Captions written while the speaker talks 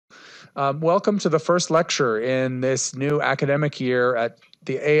Welcome to the first lecture in this new academic year at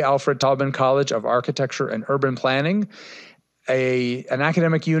the A. Alfred Taubman College of Architecture and Urban Planning, an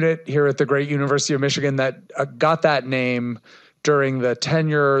academic unit here at the great University of Michigan that got that name during the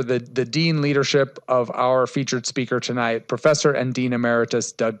tenure, the dean leadership of our featured speaker tonight, Professor and Dean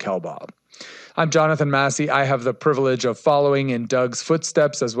Emeritus Doug Kelbaugh. I'm Jonathan Massey. I have the privilege of following in Doug's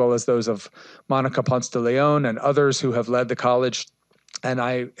footsteps, as well as those of Monica Ponce de Leon and others who have led the college. And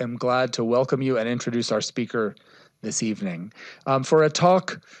I am glad to welcome you and introduce our speaker this evening for a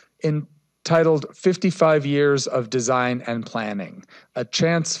talk entitled 55 Years of Design and Planning, a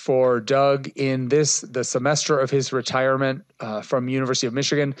chance for Doug in the semester of his retirement from University of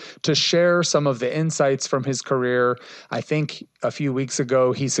Michigan to share some of the insights from his career. I think a few weeks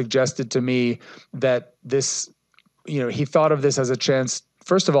ago he suggested to me that he thought of this as a chance,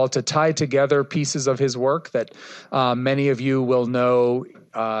 first of all, to tie together pieces of his work that many of you will know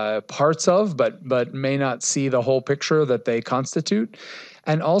parts of, but may not see the whole picture that they constitute.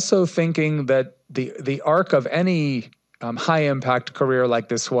 And also thinking that the arc of any high-impact career like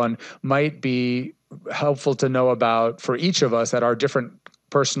this one might be helpful to know about for each of us at our different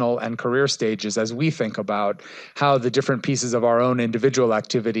personal and career stages as we think about how the different pieces of our own individual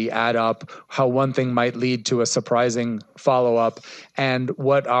activity add up, how one thing might lead to a surprising follow-up, and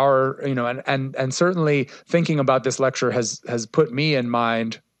what and certainly thinking about this lecture has put me in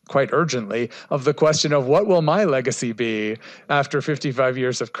mind quite urgently of the question of what will my legacy be after 55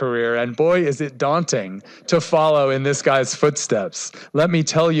 years of career, and boy, is it daunting to follow in this guy's footsteps. Let me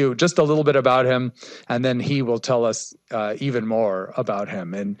tell you just a little bit about him, and then he will tell us even more about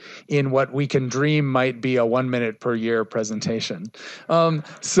him and in what we can dream might be a 1 minute per year presentation.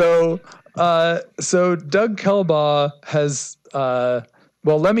 So Doug Kelbaugh has,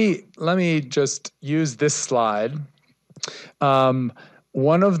 let me just use this slide.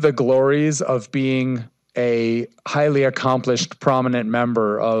 One of the glories of being a highly accomplished, prominent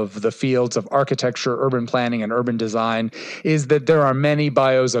member of the fields of architecture, urban planning, and urban design is that there are many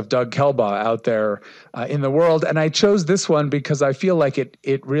bios of Doug Kelbaugh out there in the world. And I chose this one because I feel like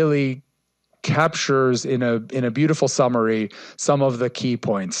it really captures in a beautiful summary some of the key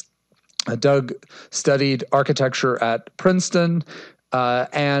points. Doug studied architecture at Princeton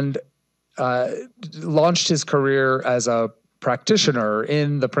and launched his career as a practitioner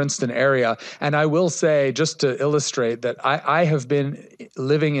in the Princeton area. And I will say, just to illustrate, that I have been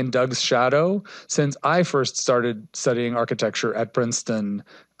living in Doug's shadow since I first started studying architecture at Princeton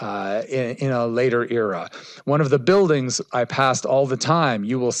in a later era. One of the buildings I passed all the time,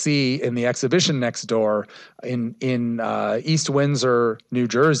 you will see in the exhibition next door in East Windsor, New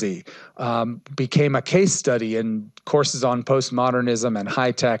Jersey, became a case study in courses on postmodernism and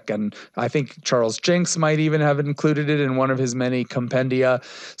high tech. And I think Charles Jenks might even have included it in one of his many compendia.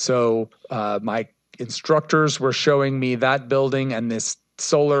 So my instructors were showing me that building and this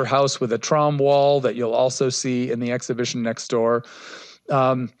solar house with a trom wall that you'll also see in the exhibition next door.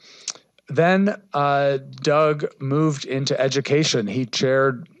 Then Doug moved into education. He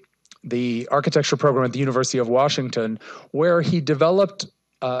chaired the architecture program at the University of Washington, where he developed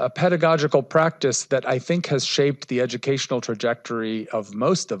a pedagogical practice that I think has shaped the educational trajectory of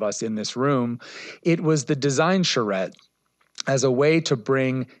most of us in this room. It was the design charrette as a way to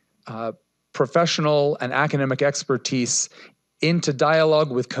bring professional and academic expertise into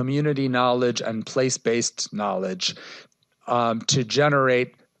dialogue with community knowledge and place-based knowledge to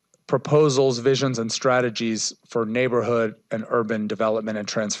generate proposals, visions, and strategies for neighborhood and urban development and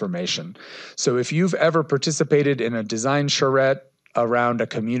transformation. So if you've ever participated in a design charrette around a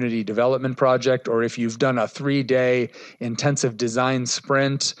community development project, or if you've done a 3-day intensive design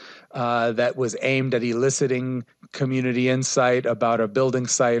sprint that was aimed at eliciting community insight about a building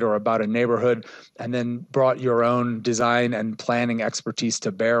site or about a neighborhood, and then brought your own design and planning expertise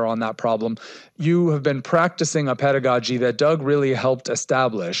to bear on that problem, you have been practicing a pedagogy that Doug really helped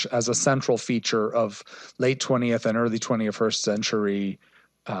establish as a central feature of late 20th and early 21st century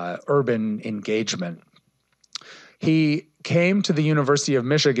urban engagement. He came to the University of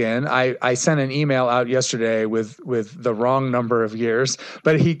Michigan. I sent an email out yesterday with the wrong number of years,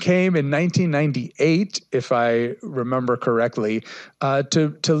 but he came in 1998, if I remember correctly,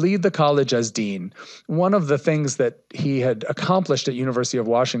 to lead the college as dean. One of the things that he had accomplished at University of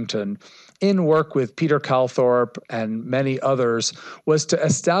Washington in work with Peter Calthorpe and many others was to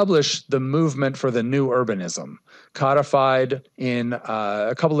establish the movement for the new urbanism, codified in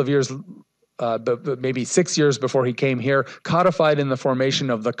a couple of years but maybe 6 years before he came here, codified in the formation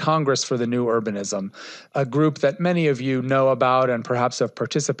of the Congress for the New Urbanism, a group that many of you know about and perhaps have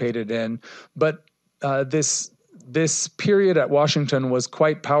participated in. But this this period at Washington was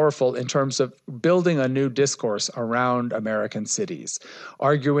quite powerful in terms of building a new discourse around American cities,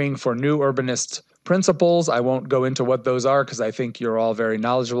 arguing for new urbanist principles. I won't go into what those are because I think you're all very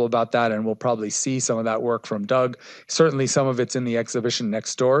knowledgeable about that, and we'll probably see some of that work from Doug. Certainly some of it's in the exhibition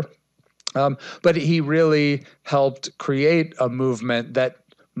next door. But he really helped create a movement that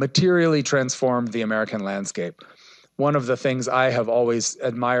materially transformed the American landscape. One of the things I have always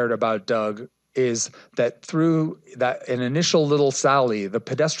admired about Doug is that through that an initial little Sally, the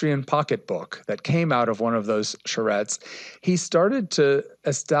pedestrian pocketbook that came out of one of those charrettes, he started to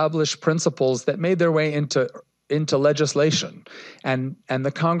establish principles that made their way into legislation. And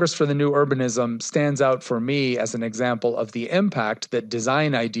the Congress for the New Urbanism stands out for me as an example of the impact that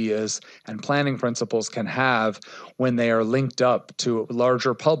design ideas and planning principles can have when they are linked up to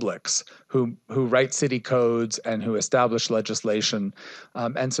larger publics who write city codes and who establish legislation.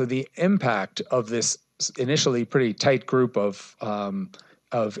 And so the impact of this initially pretty tight group of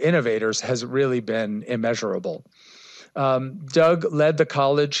innovators has really been immeasurable. Doug led the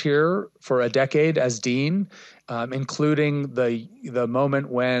college here for a decade as dean, including the moment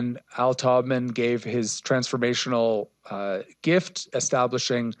when Al Taubman gave his transformational gift,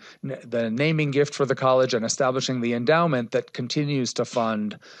 establishing the naming gift for the college and establishing the endowment that continues to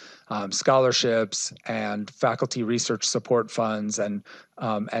fund scholarships and faculty research support funds and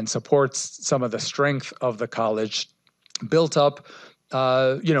supports some of the strength of the college built up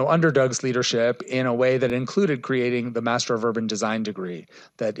under Doug's leadership in a way that included creating the Master of Urban Design degree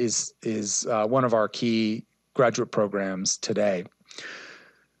that is one of our key graduate programs today.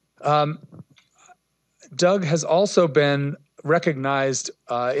 Doug has also been recognized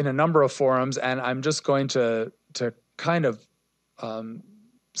in a number of forums, and I'm just going to kind of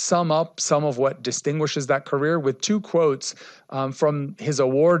sum up some of what distinguishes that career with two quotes from his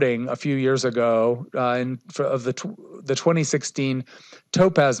awarding a few years ago of the 2016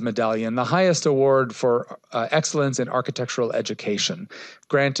 Topaz Medallion, the highest award for excellence in architectural education,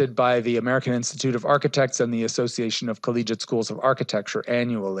 granted by the American Institute of Architects and the Association of Collegiate Schools of Architecture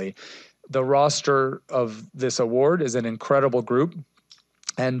annually. The roster of this award is an incredible group,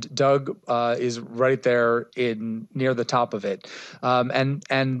 and Doug is right there near the top of it.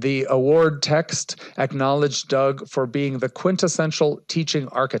 And the award text acknowledged Doug for being the quintessential teaching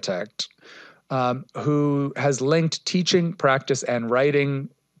architect who has linked teaching, practice, and writing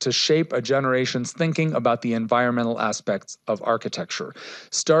to shape a generation's thinking about the environmental aspects of architecture,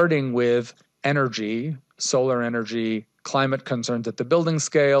 starting with energy, solar energy, climate concerns at the building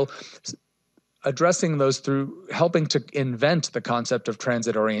scale, addressing those through helping to invent the concept of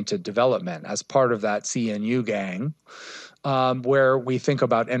transit-oriented development as part of that CNU gang, where we think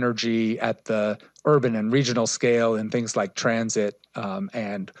about energy at the urban and regional scale in things like transit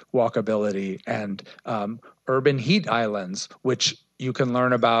and walkability and urban heat islands, which you can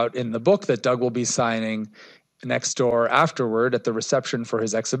learn about in the book that Doug will be signing next door afterward at the reception for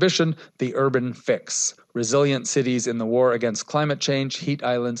his exhibition, The Urban Fix: Resilient Cities in the War Against Climate Change, Heat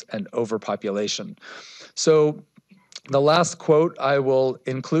Islands, and Overpopulation. So the last quote I will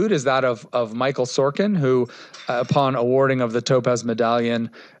include is that of Michael Sorkin, who, upon awarding of the Topaz Medallion,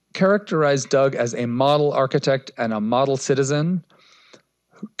 characterized Doug as a model architect and a model citizen,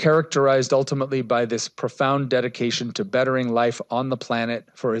 characterized ultimately by this profound dedication to bettering life on the planet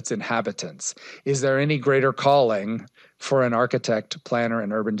for its inhabitants. Is there any greater calling for an architect, planner,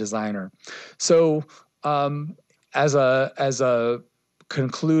 and urban designer? So as a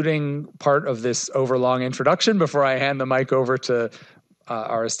concluding part of this overlong introduction, before I hand the mic over to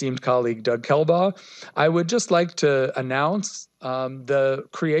our esteemed colleague, Doug Kelbaugh, I would just like to announce the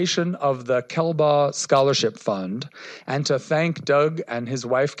creation of the Kelbaugh Scholarship Fund, and to thank Doug and his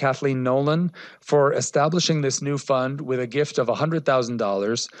wife, Kathleen Nolan, for establishing this new fund with a gift of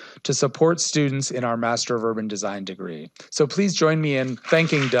 $100,000 to support students in our Master of Urban Design degree. So please join me in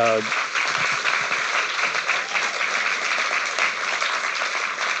thanking Doug.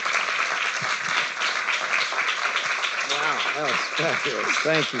 Wow, that was fabulous.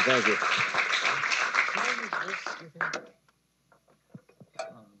 Thank you, thank you.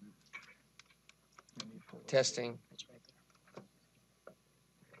 Testing.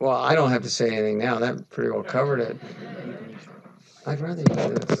 Well, I don't have to say anything now. That pretty well covered it. I'd rather you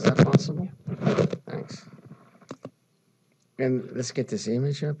do this. Is that possible? Thanks. And let's get this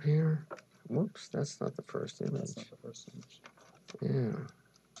image up here. Whoops, that's not the first image. That's not the first image. Yeah.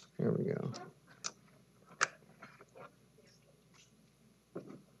 Here we go.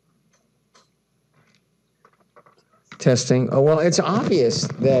 Testing. Oh, well, it's obvious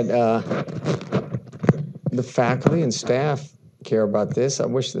that the faculty and staff care about this. I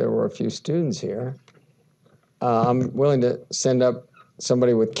wish there were a few students here. I'm willing to send up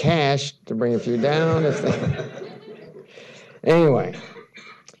somebody with cash to bring a few down. Anyway,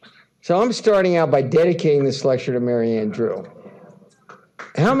 so I'm starting out by dedicating this lecture to Mary Ann Drew.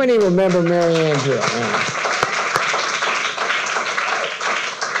 How many remember Mary Ann Drew?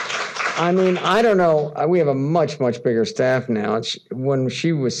 I mean, I don't know. We have a much, much bigger staff now. When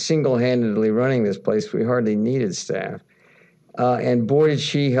she was single-handedly running this place, we hardly needed staff. And boy, did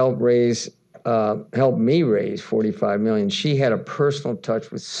she help me raise $45 million. She had a personal touch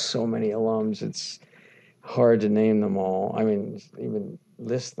with so many alums. It's hard to name them all. I mean, even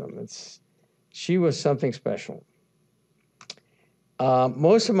list them. She was something special.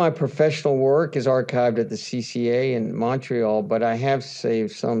 Most of my professional work is archived at the CCA in Montreal, but I have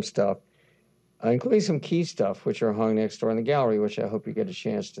saved some stuff, including some key stuff, which are hung next door in the gallery, which I hope you get a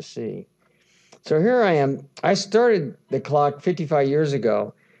chance to see. So here I am. I started the clock 55 years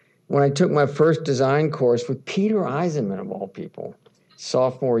ago when I took my first design course with Peter Eisenman, of all people,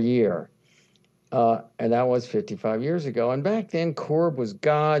 sophomore year. And that was 55 years ago. And back then, Korb was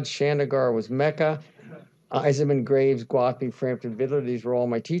God, Chandigarh was Mecca, Eisenman, Graves, Guapi, Frampton, Vidler, these were all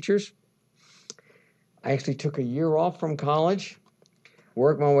my teachers. I actually took a year off from college,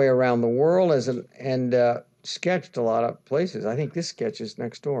 worked my way around the world and sketched a lot of places. I think this sketch is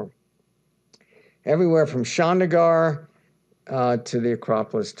next door. Everywhere from Chandigarh to the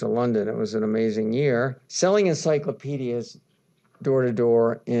Acropolis to London. It was an amazing year. Selling encyclopedias door to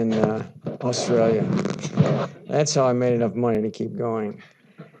door in Australia. That's how I made enough money to keep going.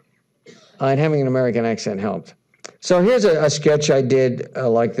 And having an American accent helped. So here's a sketch I did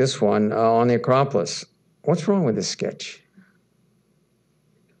like this one on the Acropolis. What's wrong with this sketch?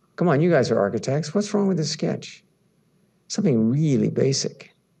 Come on, you guys are architects. What's wrong with this sketch? Something really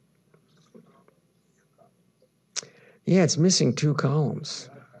basic. Yeah, it's missing 2 columns.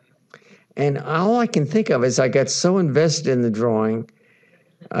 And all I can think of is I got so invested in the drawing,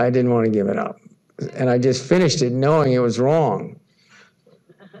 I didn't want to give it up. And I just finished it knowing it was wrong.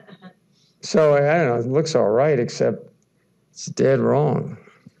 So, I don't know, it looks all right, except it's dead wrong.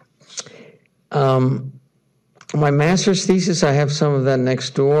 My master's thesis, I have some of that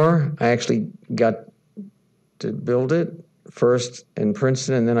next door. I actually got to build it first in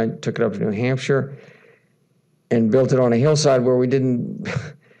Princeton, and then I took it up to New Hampshire and built it on a hillside where we didn't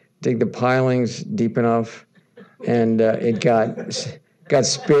dig the pilings deep enough, and it got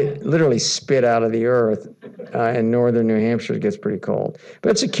literally spit out of the earth. In northern New Hampshire, it gets pretty cold.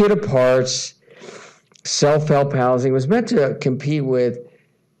 But it's a kit of parts, self-help housing. It was meant to compete with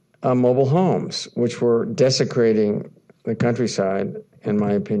mobile homes, which were desecrating the countryside, in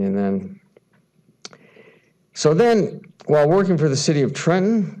my opinion, then. So then, while working for the city of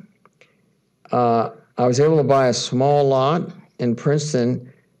Trenton, I was able to buy a small lot in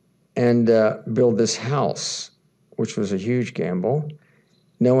Princeton and build this house, which was a huge gamble.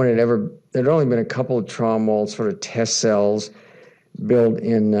 No one had ever, there'd only been a couple of Tromwell sort of test cells built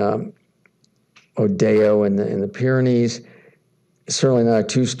in Odeo in the Pyrenees, certainly not a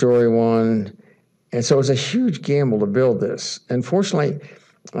 2-story one. And so it was a huge gamble to build this. And fortunately,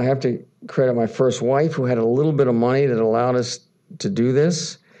 I have to credit my first wife, who had a little bit of money that allowed us to do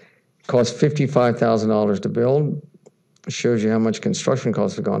this. It cost $55,000 to build. It shows you how much construction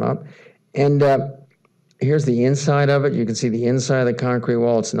costs have gone up. And here's the inside of it. You can see the inside of the concrete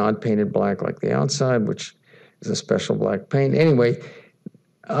wall. It's not painted black like the outside, which is a special black paint. Anyway,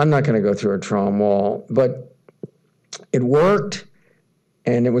 I'm not going to go through a Trom wall, but it worked,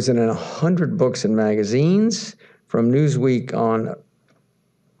 and it was in 100 books and magazines from Newsweek on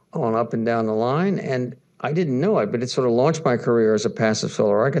up and down the line, and I didn't know it, but it sort of launched my career as a passive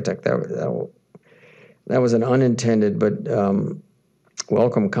solar architect. That was an unintended but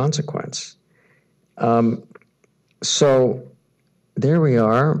welcome consequence. So there we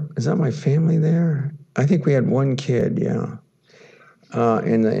are. Is that my family there? I think we had one kid, yeah,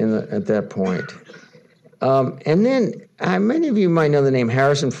 at that point. And then many of you might know the name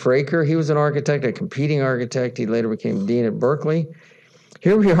Harrison Fraker. He was an architect, a competing architect. He later became dean at Berkeley.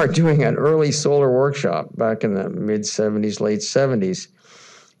 Here we are doing an early solar workshop back in the mid-'70s, late '70s,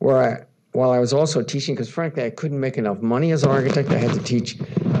 where while I was also teaching, because frankly I couldn't make enough money as an architect, I had to teach.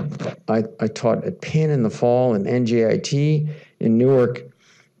 I taught at Penn in the fall and NJIT in Newark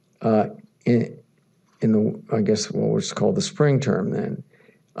in the, I guess, what was called the spring term then,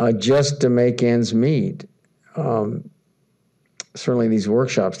 just to make ends meet. Certainly these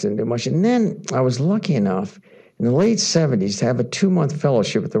workshops didn't do much. And then I was lucky enough in the late '70s to have a 2-month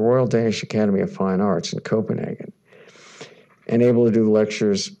fellowship at the Royal Danish Academy of Fine Arts in Copenhagen, and able to do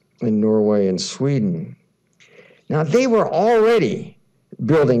lectures in Norway and Sweden. Now, they were already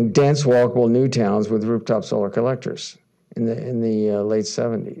building dense walkable new towns with rooftop solar collectors in the late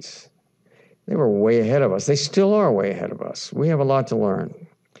 70s. They were way ahead of us. They still are way ahead of us. We have a lot to learn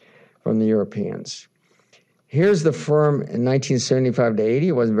from the Europeans. Here's the firm in 1975 to 80.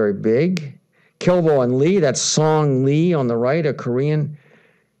 It wasn't very big. Kelbaugh and Lee, that's Song Lee on the right, a Korean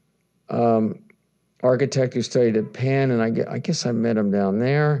architect who studied at Penn, and I guess I met him down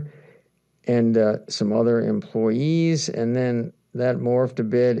there, and some other employees, and then that morphed a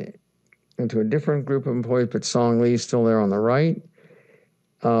bit into a different group of employees, but Song Lee's still there on the right.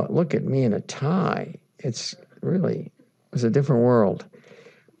 Look at me in a tie. It's a different world.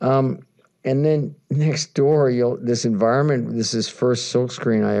 And then next door, this environment, this is first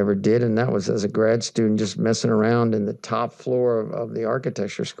silkscreen I ever did, and that was as a grad student just messing around in the top floor of the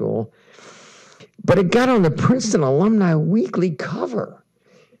architecture school. But it got on the Princeton Alumni Weekly cover,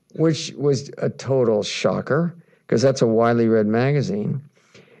 which was a total shocker, because that's a widely read magazine.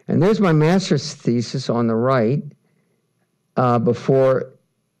 And there's my master's thesis on the right, before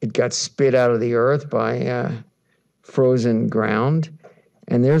it got spit out of the earth by frozen ground.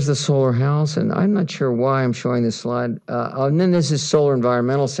 And there's the solar house, and I'm not sure why I'm showing this slide. And then this is Solar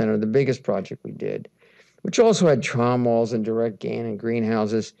Environmental Center, the biggest project we did, which also had trom walls and direct gain and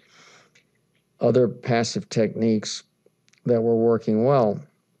greenhouses, other passive techniques that were working well.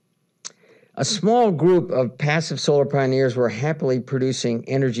 A small group of passive solar pioneers were happily producing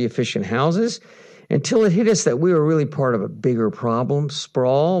energy-efficient houses until it hit us that we were really part of a bigger problem,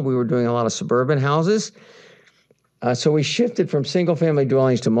 sprawl. We were doing a lot of suburban houses. So we shifted from single-family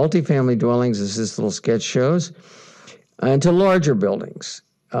dwellings to multifamily dwellings, as this little sketch shows, and to larger buildings.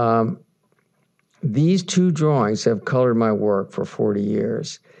 These two drawings have colored my work for 40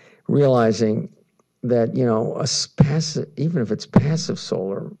 years, realizing that, even if it's passive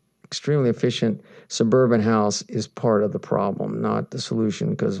solar, extremely efficient suburban house is part of the problem, not the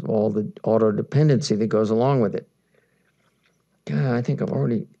solution, because of all the auto dependency that goes along with it. God, I think I've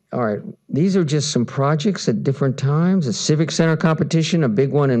already... All right, these are just some projects at different times. A civic center competition, a big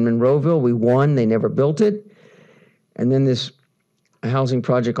one in Monroeville. We won. They never built it. And then this housing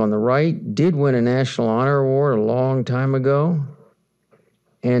project on the right did win a National Honor Award a long time ago.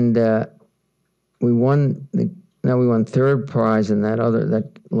 And we won third prize in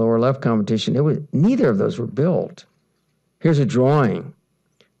that lower left competition. Neither of those were built. Here's a drawing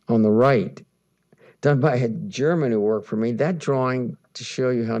on the right, done by a German who worked for me. That drawing, to show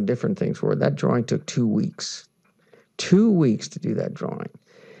you how different things were, that drawing took 2 weeks. 2 weeks to do that drawing.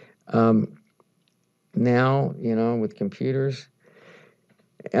 Now, with computers.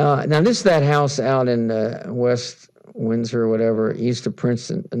 Now, this is that house out in West Windsor or whatever, east of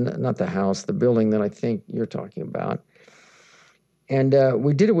Princeton. Not the house, the building that I think you're talking about. And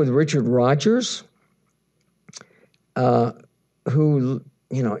we did it with Richard Rogers, who,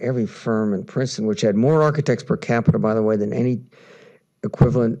 every firm in Princeton, which had more architects per capita, by the way, than any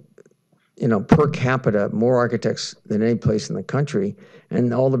equivalent, per capita, more architects than any place in the country.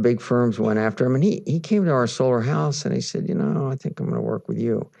 And all the big firms went after him. And he came to our solar house and he said, I think I'm going to work with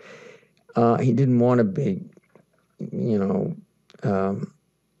you. He didn't want a big,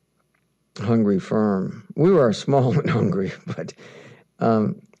 hungry firm. We were small and hungry, but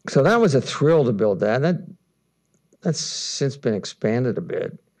so that was a thrill to build that. That's since been expanded a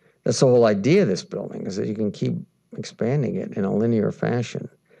bit. That's the whole idea of this building, is that you can keep expanding it in a linear fashion.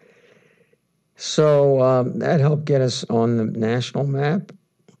 So that helped get us on the national map.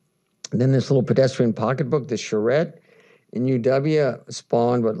 And then this little pedestrian pocketbook, the charrette in UW,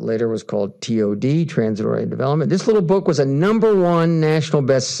 spawned what later was called TOD, Transit-Oriented Development. This little book was a #1 national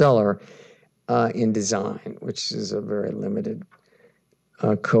bestseller in design, which is a very limited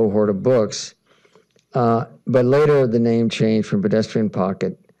cohort of books. But later the name changed from Pedestrian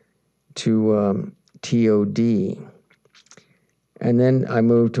Pocket to TOD. And then I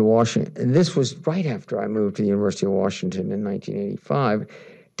moved to Washington. And this was right after I moved to the University of Washington in 1985.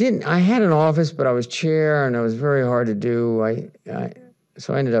 I had an office, but I was chair, and it was very hard to do.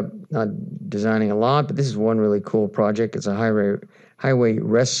 So I ended up not designing a lot, but this is one really cool project. It's a highway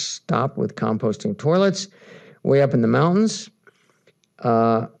rest stop with composting toilets way up in the mountains,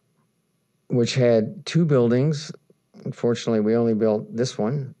 which had 2 buildings. Unfortunately, we only built this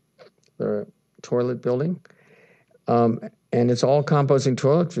one, the toilet building. And it's all composting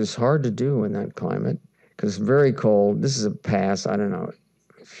toilets, which is hard to do in that climate because it's very cold. This is a pass,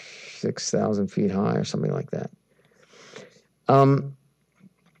 6,000 feet high or something like that.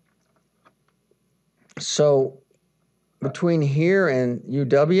 So between here and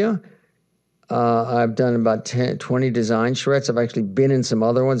UW, I've done about 20 design charrettes. I've actually been in some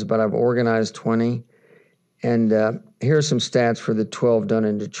other ones, but I've organized 20. And here are some stats for the 12 done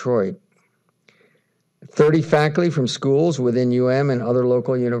in Detroit. 30 faculty from schools within and other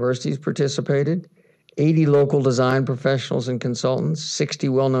local universities participated. 80 local design professionals and consultants, 60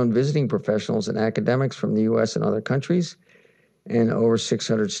 well-known visiting professionals and academics from the US and other countries, and over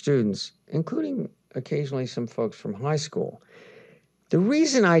 600 students, including occasionally some folks from high school. The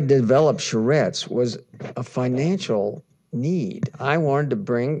reason I developed charrettes was a financial need. I wanted to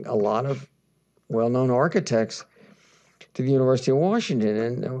bring a lot of well-known architects to the University of Washington,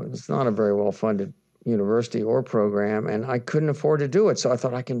 and it's not a very well-funded university or program, and I couldn't afford to do it. So I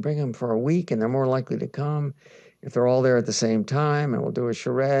thought I can bring them for a week, and they're more likely to come if they're all there at the same time, and we'll do a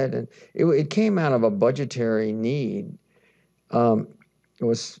charrette. And it came out of a budgetary need. It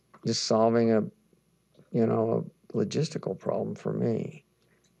was just solving a logistical problem for me.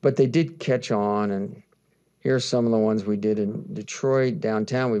 But they did catch on, and here's some of the ones we did in Detroit,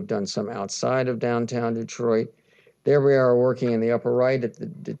 downtown. We've done some outside of downtown Detroit. There we are working in the upper right at the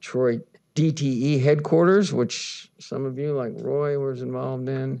Detroit DTE headquarters, which some of you, like Roy, was involved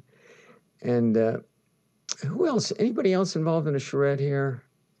in. And who else? Anybody else involved in a charrette here?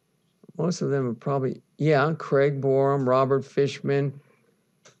 Most of them are probably, Craig Borum, Robert Fishman,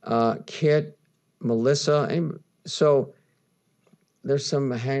 Kit, Melissa. So there's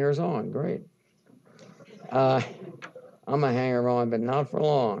some hangers-on. Great. I'm a hanger-on, but not for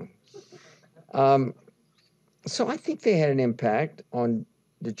long. So I think they had an impact on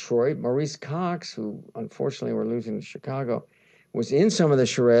Detroit. Maurice Cox, who unfortunately we're losing to Chicago, was in some of the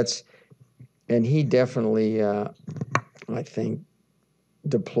charrettes, and he definitely, I think,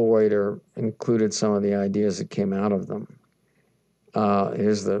 deployed or included some of the ideas that came out of them.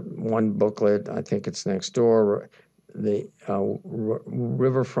 Here's the one booklet. I think it's next door. The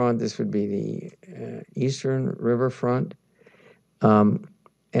riverfront. This would be the eastern riverfront.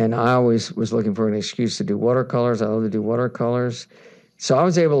 And I always was looking for an excuse to do watercolors. I love to do watercolors. So I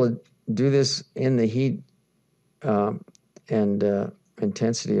was able to do this in the heat and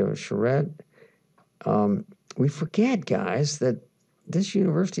intensity of a charrette. We forget, guys, that this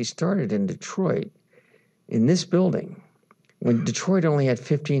university started in Detroit, in this building, when Detroit only had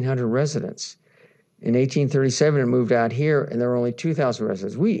 1,500 residents. In 1837, it moved out here, and there were only 2,000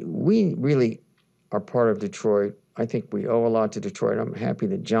 residents. We really are part of Detroit. I think we owe a lot to Detroit. I'm happy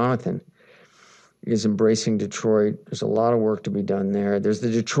that Jonathan is embracing Detroit. There's a lot of work to be done there. There's the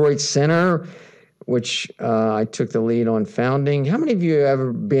Detroit Center, which I took the lead on founding. How many of you have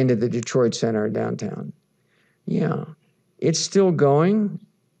ever been to the Detroit Center downtown? Yeah. It's still going.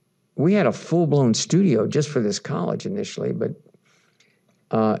 We had a full-blown studio just for this college initially, but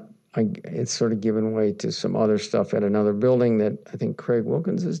it's sort of given way to some other stuff at another building that I think Craig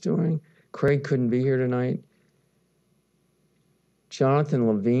Wilkins is doing. Craig couldn't be here tonight. Jonathan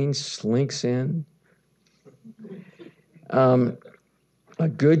Levine slinks in. A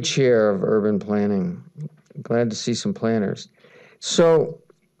good chair of urban planning. Glad to see some planners. So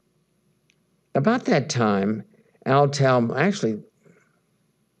about that time, Al Talm, actually,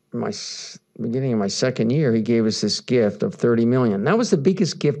 beginning of my second year, he gave us this gift of $30 million. That was the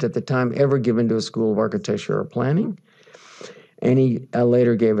biggest gift at the time ever given to a school of architecture or planning. And he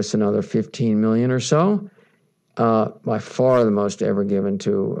later gave us another $15 million or so. By far the most ever given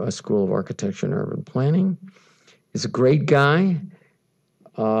to a school of architecture and urban planning. He's a great guy.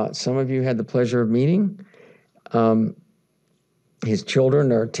 Some of you had the pleasure of meeting. His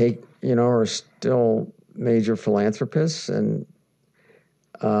children are still major philanthropists, and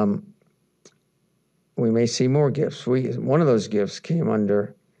we may see more gifts. One of those gifts came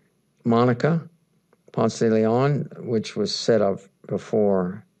under Monica Ponce de Leon, which was set up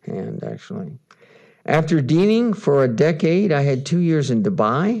beforehand, actually. After deaning for a decade, I had 2 years in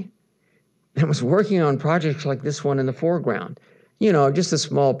Dubai and was working on projects like this one in the foreground. Just a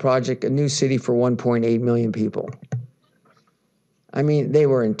small project, a new city for 1.8 million people. I mean, they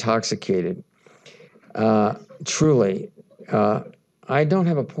were intoxicated. Truly. I don't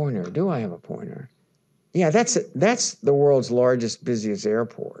have a pointer. Do I have a pointer? Yeah, that's the world's largest, busiest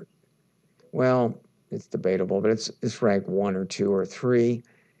airport. Well, it's debatable, but it's ranked 1 or 2 or 3.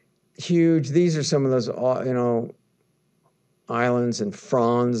 Huge. These are some of those, islands and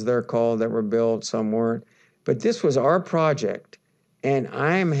fronds, they're called, that were built. Some weren't. But this was our project, and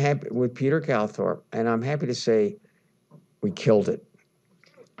I'm happy with Peter Calthorpe, and I'm happy to say we killed it.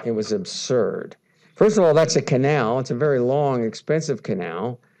 It was absurd. First of all, that's a canal. It's a very long, expensive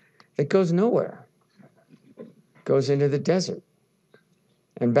canal that goes nowhere. Goes into the desert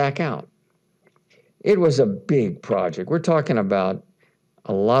and back out. It was a big project. We're talking about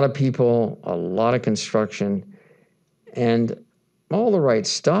a lot of people, a lot of construction, and all the right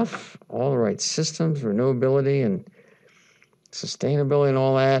stuff, all the right systems, renewability, and sustainability and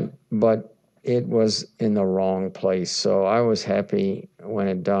all that, but it was in the wrong place. So I was happy when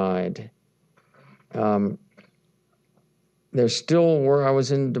it died. There's still, where I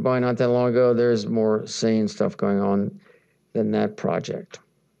was in Dubai not that long ago, there's more sane stuff going on than that project,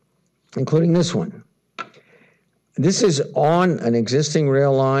 including this one. This is on an existing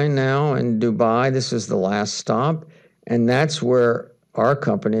rail line now in Dubai. This is the last stop, and that's where our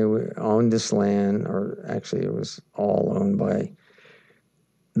company owned this land, or actually it was all owned by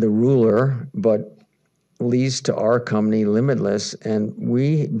the ruler, but leased to our company, Limitless, and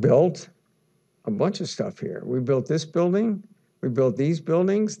we built a bunch of stuff here. We built this building. We built these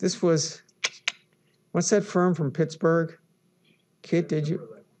buildings. This was, what's that firm from Pittsburgh? Kit, did you?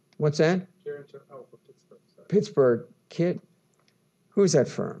 What's that? Pittsburgh. Kit. Who's that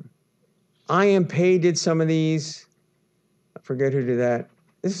firm? IMPay did some of these. I forget who did that.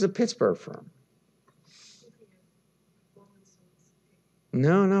 This is a Pittsburgh firm.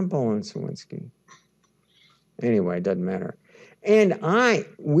 No, not Bowen Sawinski. Anyway, it doesn't matter. And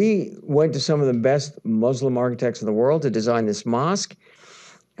we went to some of the best Muslim architects in the world to design this mosque,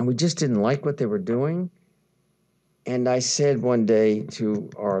 and we just didn't like what they were doing. And I said one day to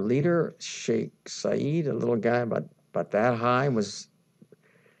our leader, Sheikh Saeed, a little guy about that high,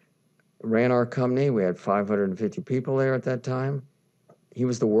 ran our company. We had 550 people there at that time. He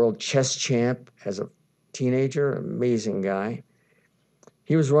was the world chess champ as a teenager, amazing guy.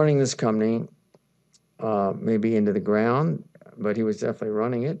 He was running this company, maybe into the ground, but he was definitely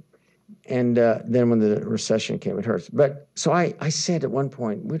running it. And then when the recession came, it hurts. But so I said at one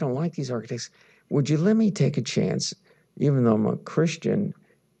point, we don't like these architects. Would you let me take a chance, even though I'm a Christian,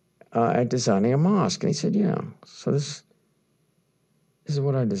 at designing a mosque? And he said, yeah. So this is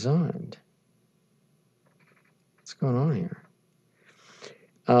what I designed. What's going on here?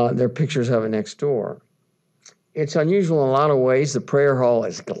 There are pictures of it next door. It's unusual in a lot of ways. The prayer hall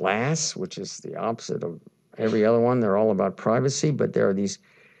is glass, which is the opposite of every other one. They're all about privacy, but there are these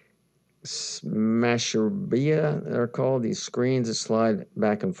masherbia, they're called, these screens that slide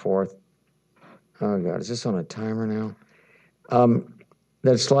back and forth. Oh, God, is this on a timer now?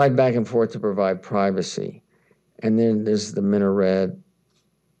 That slide back and forth to provide privacy. And then there's the minaret.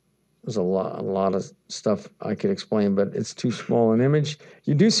 There's a lot of stuff I could explain, but it's too small an image.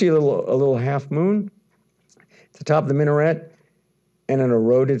 You do see a little half moon at the top of the minaret and an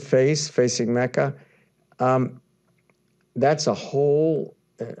eroded face facing Mecca. That's a hole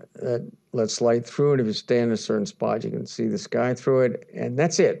that lets light through it. If you stand in a certain spot, you can see the sky through it. And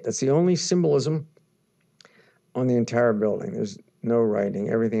that's it. That's the only symbolism on the entire building. There's no writing,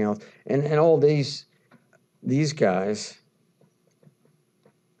 everything else. And all these guys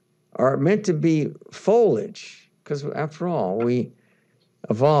are meant to be foliage, because after all, we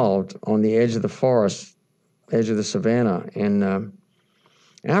evolved on the edge of the forest, edge of the savannah in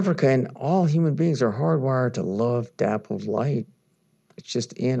Africa, and all human beings are hardwired to love dappled light. It's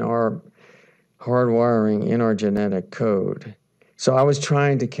just in our hardwiring, in our genetic code. So I was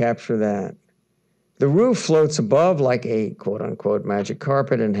trying to capture that. The roof floats above like a quote-unquote magic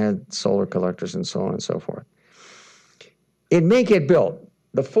carpet and had solar collectors and so on and so forth. It may get built.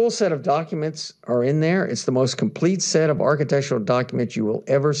 The full set of documents are in there. It's the most complete set of architectural documents you will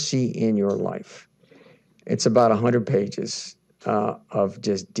ever see in your life. It's about 100 pages of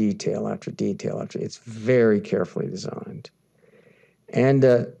just detail after detail after. It's very carefully designed.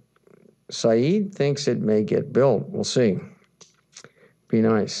 And Saeed thinks it may get built. We'll see. Be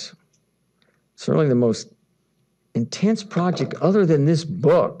nice. Certainly the most intense project other than this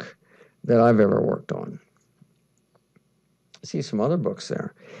book that I've ever worked on. I see some other books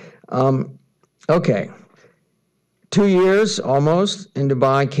there. Okay. 2 years almost in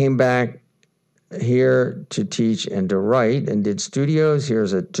Dubai, came back here to teach and to write and did studios.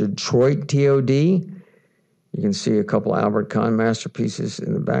 Here's a Detroit TOD. You can see a couple Albert Kahn masterpieces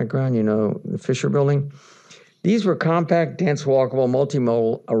in the background, you know, the Fisher Building. These were compact, dense, walkable,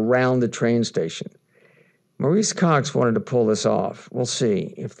 multimodal around the train station. Maurice Cox wanted to pull this off. We'll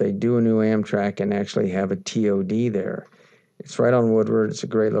see if they do a new Amtrak and actually have a TOD there. It's right on Woodward. It's a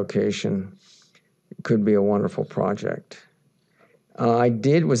great location. It could be a wonderful project. I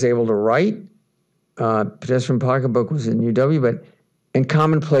was able to write. Pedestrian Pocketbook was in UW, and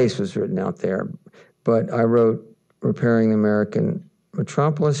Commonplace was written out there. But I wrote Repairing the American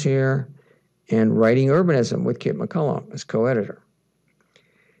Metropolis here and Writing Urbanism with Kit McCullough as co-editor.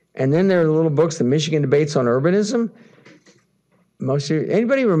 And then there are little books, the Michigan Debates on Urbanism.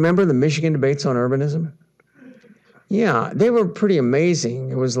 Anybody remember the Michigan Debates on Urbanism? Yeah, they were pretty amazing.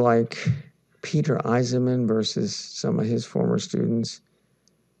 It was like Peter Eisenman versus some of his former students,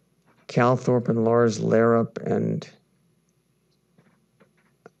 Calthorpe and Lars Larup and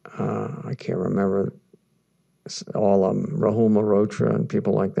I can't remember all of them, Rahul Malhotra and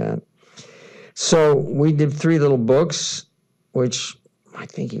people like that. So we did 3 little books, which I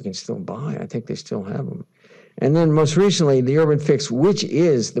think you can still buy. I think they still have them. And then most recently, The Urban Fix, which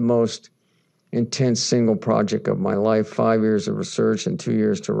is the most intense single project of my life, 5 years of research and 2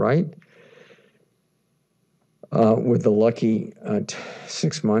 years to write, with the lucky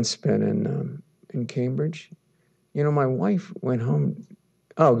 6 months spent in Cambridge. You know, my wife went home.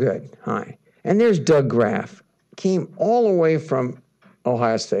 Oh, good. Hi. And there's Doug Graff. Came all the way from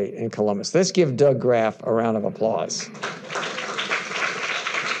Ohio State in Columbus. Let's give Doug Graff a round of applause.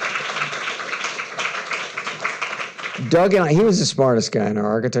 Doug and I, he was the smartest guy in our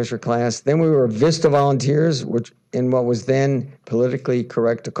architecture class. Then we were Vista volunteers, which in what was then politically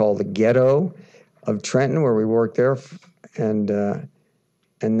correct to call the ghetto of Trenton, where we worked there. And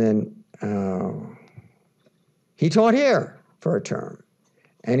then he taught here for a term.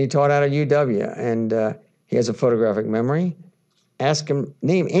 And he taught out at UW. And he has a photographic memory. Ask him,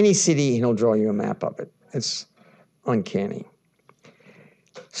 name any city, and he'll draw you a map of it. It's uncanny.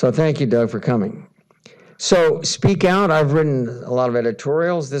 So thank you, Doug, for coming. So Speak Out, I've written a lot of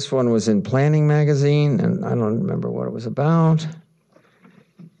editorials. This one was in Planning Magazine, and I don't remember what it was about.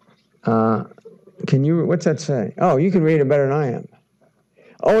 What's that say? Oh, you can read it better than I am.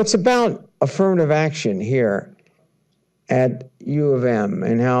 Oh, it's about affirmative action here at U of M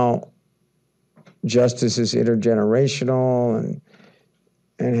and how justice is intergenerational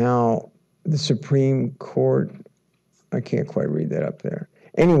and how the Supreme Court, I can't quite read that up there.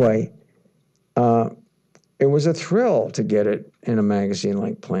 Anyway, it was a thrill to get it in a magazine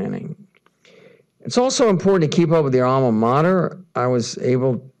like Planning. It's also important to keep up with your alma mater. I was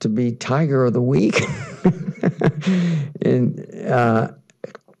able to be Tiger of the Week with a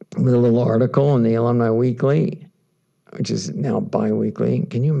little article in the Alumni Weekly, which is now bi-weekly.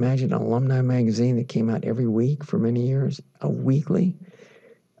 Can you imagine an alumni magazine that came out every week for many years? A weekly?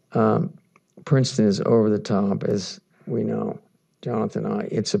 Princeton is over the top, as we know, Jonathan and I.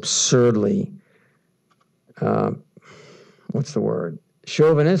 It's absurdly, what's the word?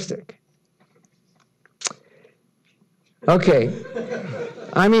 Chauvinistic. Okay.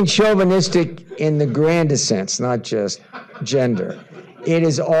 I mean chauvinistic in the grandest sense, not just gender. It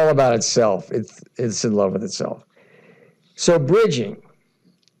is all about itself. It's in love with itself. So bridging,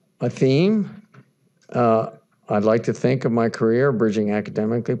 a theme. I'd like to think of my career bridging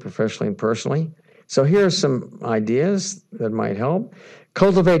academically, professionally, and personally. So here are some ideas that might help.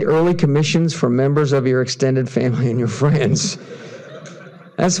 Cultivate early commissions from members of your extended family and your friends.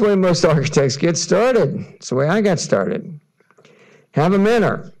 That's the way most architects get started. It's the way I got started. Have a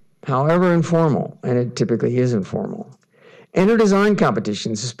mentor, however informal, and it typically is informal. Enter design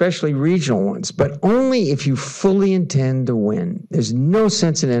competitions, especially regional ones, but only if you fully intend to win. There's no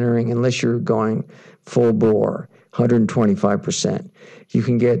sense in entering unless you're going full bore, 125%. You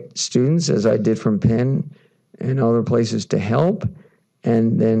can get students, as I did from Penn and other places, to help.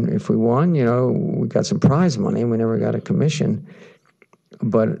 And then if we won, we got some prize money. We never got a commission,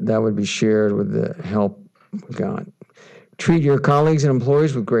 but that would be shared with the help we got. Treat your colleagues and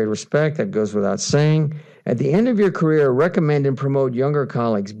employees with great respect. That goes without saying. At the end of your career, recommend and promote younger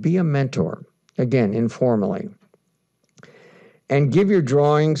colleagues. Be a mentor, again, informally. And give your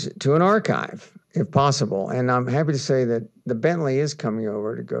drawings to an archive, if possible. And I'm happy to say that the Bentley is coming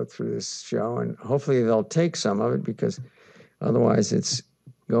over to go through this show, and hopefully they'll take some of it, because otherwise it's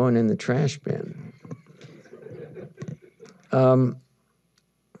going in the trash bin.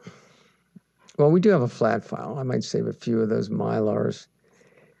 Well, we do have a flat file. I might save a few of those Mylars.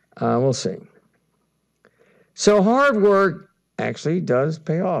 We'll see. So hard work actually does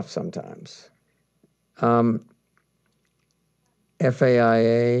pay off sometimes. FAIA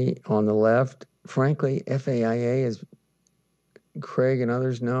on the left. Frankly, FAIA, as Craig and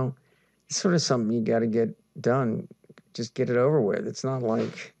others know, it's sort of something you got to get done. Just get it over with. It's not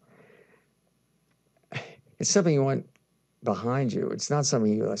like, it's something you want behind you. It's not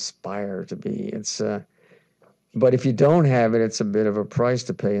something you aspire to be. But if you don't have it, it's a bit of a price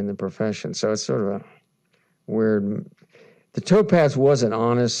to pay in the profession. So it's sort of a weird. The towpath was an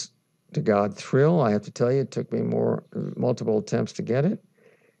honest to God thrill. I have to tell you, it took me multiple attempts to get it.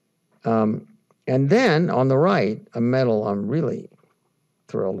 And then on the right, a medal I'm really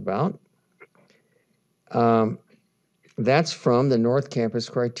thrilled about. That's from the North Campus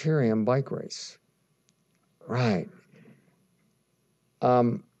Criterium bike race. Right.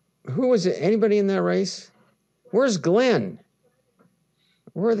 Who was it? Anybody in that race? Where's Glenn?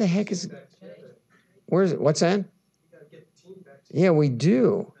 Where the heck is? Where's it? What's that? Yeah, we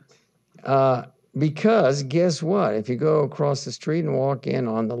do. Because guess what? If you go across the street and walk in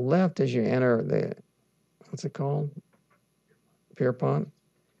on the left as you enter the, what's it called? Pierpont,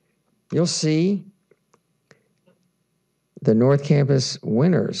 you'll see the North Campus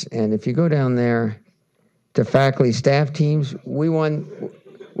winners. And if you go down there to faculty staff teams, we won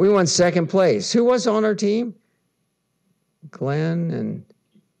second place. Who was on our team? Glenn and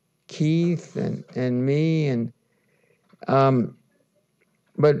Keith and me. And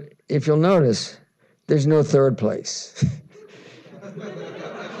but if you'll notice, there's no third place.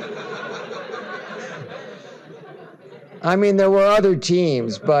 I mean, there were other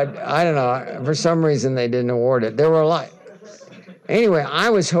teams, but I don't know. For some reason, they didn't award it. There were a lot. Anyway, I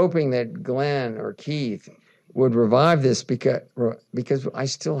was hoping that Glenn or Keith would revive this because I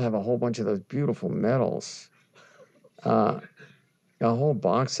still have a whole bunch of those beautiful medals, a whole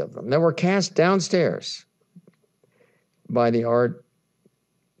box of them that were cast downstairs by the art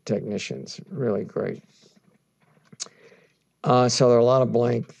technicians. Really great. So there are a lot of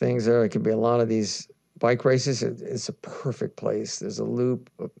blank things there. It could be a lot of these bike races. It's a perfect place. There's a loop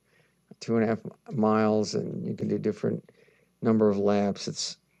of 2.5 miles, and you can do different number of laps.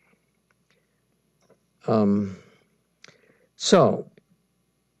 It's so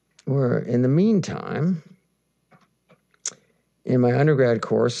we're in the meantime. In my undergrad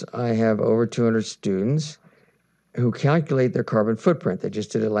course, I have over 200 students who calculate their carbon footprint. They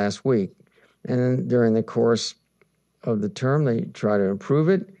just did it last week. And then during the course of the term, they try to improve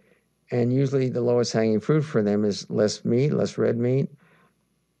it. And usually the lowest hanging fruit for them is less meat, less red meat,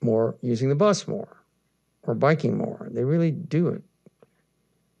 more using the bus more, or biking more. They really do it.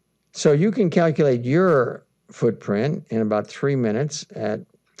 So you can calculate your footprint in about 3 minutes at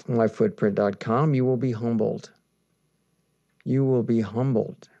myfootprint.com. You will be humbled. You will be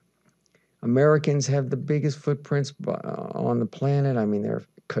humbled. Americans have the biggest footprints on the planet. I mean,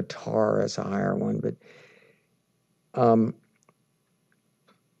 Qatar has a higher one, but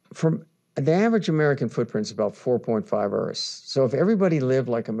from the average American footprint is about 4.5 Earths. So if everybody lived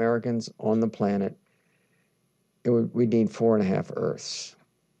like Americans on the planet, we'd need 4.5 Earths.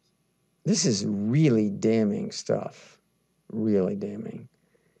 This is really damning stuff. Really damning.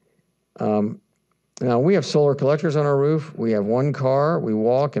 Now, we have solar collectors on our roof. We have one car. We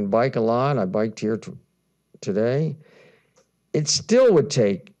walk and bike a lot. I biked here today. It still would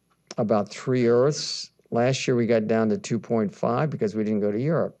take about 3 Earths. Last year, we got down to 2.5 because we didn't go to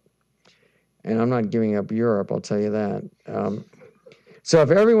Europe. And I'm not giving up Europe, I'll tell you that. So if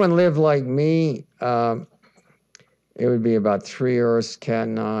everyone lived like me, it would be about 3 Earths, Kat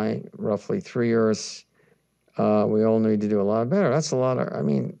and I, roughly 3 Earths. We all need to do a lot better. That's a lot of, I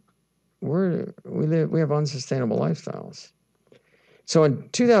mean, we have unsustainable lifestyles. So in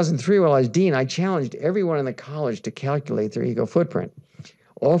 2003, while I was dean, I challenged everyone in the college to calculate their eco footprint,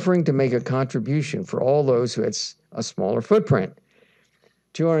 offering to make a contribution for all those who had a smaller footprint.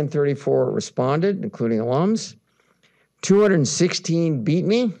 234 responded, including alums. 216 beat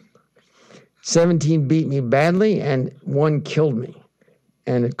me. 17 beat me badly, and 1 killed me.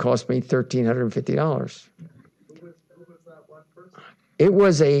 And it cost me $1,350. Who was that one person? It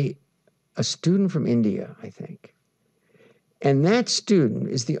was a student from India, I think. And that student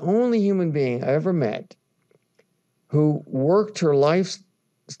is the only human being I ever met who worked her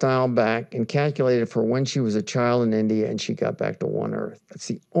lifestyle back and calculated for when she was a child in India and she got back to 1 Earth. That's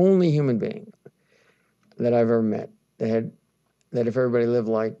the only human being that I've ever met that if everybody lived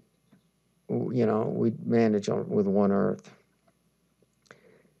like, you know, we'd manage with 1 Earth.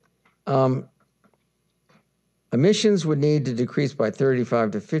 Emissions would need to decrease by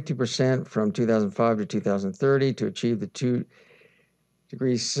 35 to 50% from 2005 to 2030 to achieve the 2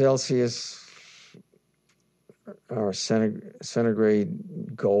 degrees Celsius or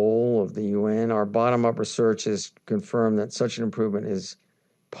centigrade goal of the UN. Our bottom-up research has confirmed that such an improvement is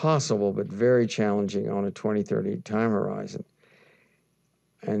possible, but very challenging on a 2030 time horizon.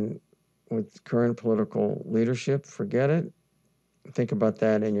 And with current political leadership, forget it. Think about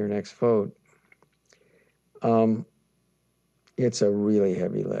that in your next vote. It's a really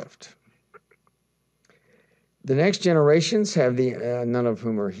heavy lift. The next generations have none of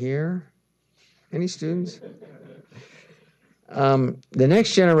whom are here. Any students? The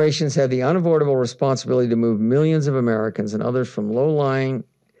next generations have the unavoidable responsibility to move millions of Americans and others from low-lying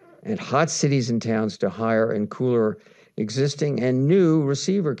and hot cities and towns to higher and cooler existing and new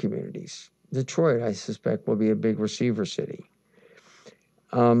receiver communities. Detroit, I suspect, will be a big receiver city.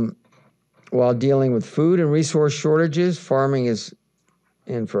 While dealing with food and resource shortages, farming is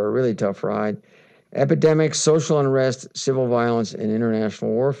in for a really tough ride. Epidemics, social unrest, civil violence, and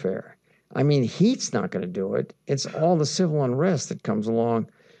international warfare. I mean, heat's not going to do it. It's all the civil unrest that comes along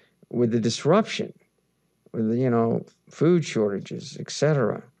with the disruption, with, food shortages,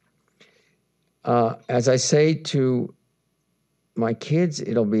 etc. As I say to my kids,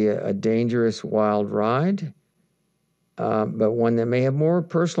 it'll be a dangerous, wild ride, but one that may have more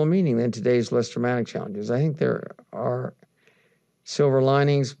personal meaning than today's less dramatic challenges. I think there are silver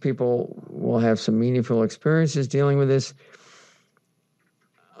linings. People will have some meaningful experiences dealing with this.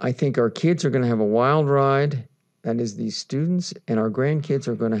 I think our kids are going to have a wild ride. That is, these students, and our grandkids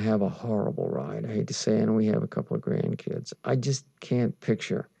are going to have a horrible ride. I hate to say it, and we have a couple of grandkids. I just can't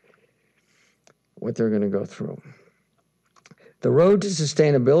picture what they're going to go through. The road to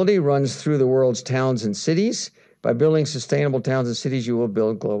sustainability runs through the world's towns and cities. By building sustainable towns and cities, you will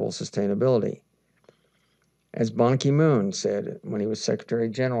build global sustainability. As Ban Ki-moon said when he was Secretary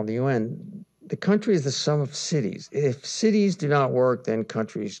General of the UN, the country is the sum of cities. If cities do not work, then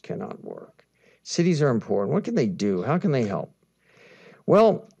countries cannot work. Cities are important. What can they do? How can they help?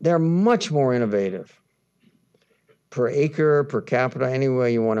 Well, they're much more innovative. Per acre, per capita, any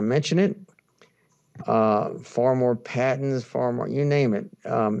way you want to mention it. Far more patents, far more, you name it.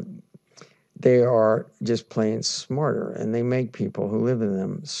 They are just plain smarter, and they make people who live in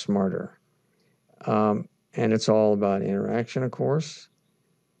them smarter. And it's all about interaction, of course.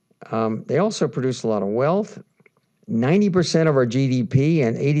 They also produce a lot of wealth. 90% of our GDP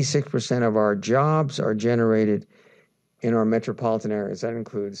and 86% of our jobs are generated in our metropolitan areas. That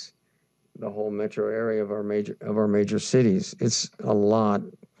includes the whole metro area of our major cities. It's a lot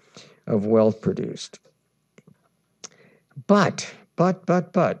of wealth produced. But,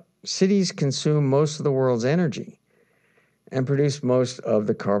 cities consume most of the world's energy and produce most of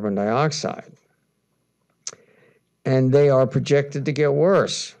the carbon dioxide. And they are projected to get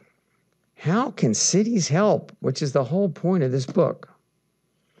worse. How can cities help? Which is the whole point of this book.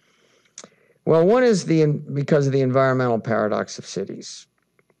 Well, one is because of the environmental paradox of cities,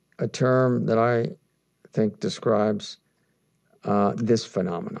 a term that I think describes this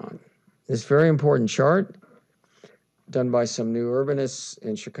phenomenon. This very important chart done by some new urbanists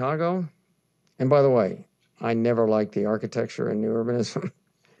in Chicago. And by the way, I never liked the architecture in new urbanism. I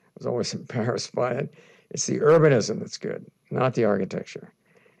was always embarrassed by it. It's the urbanism that's good, not the architecture.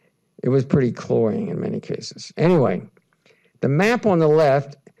 It was pretty cloying in many cases. Anyway, the map on the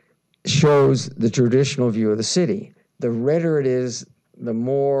left shows the traditional view of the city. The redder it is, the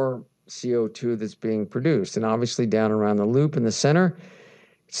more CO2 that's being produced. And obviously down around the loop in the center,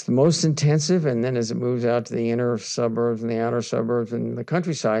 it's the most intensive. And then as it moves out to the inner suburbs and the outer suburbs and the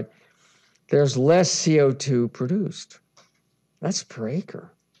countryside, there's less CO2 produced. That's per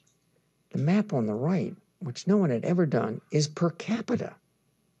acre. The map on the right, which no one had ever done, is per capita.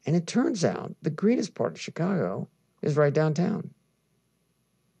 And it turns out the greenest part of Chicago is right downtown.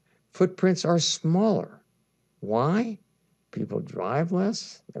 Footprints are smaller. Why? People drive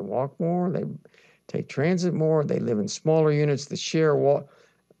less, they walk more, they take transit more, they live in smaller units that share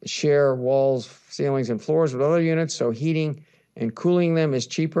walls, ceilings, and floors with other units, so heating and cooling them is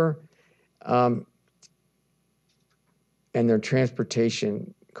cheaper. And their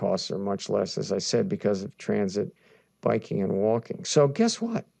transportation costs are much less, as I said, because of transit, biking, and walking. So guess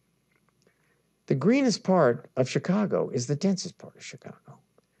what? The greenest part of Chicago is the densest part of Chicago.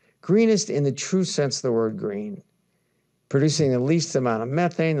 Greenest in the true sense of the word green, producing the least amount of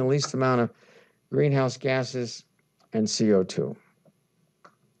methane, the least amount of greenhouse gases, and CO2.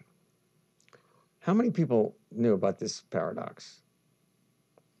 How many people knew about this paradox?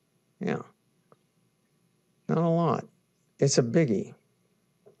 Yeah, not a lot. It's a biggie.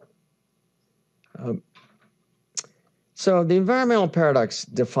 So the environmental paradox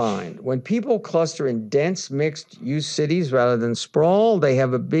defined: when people cluster in dense mixed-use cities rather than sprawl, they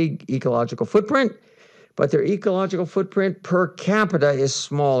have a big ecological footprint, but their ecological footprint per capita is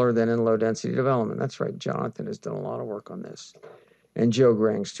smaller than in low-density development. That's right, Jonathan has done a lot of work on this, and Joe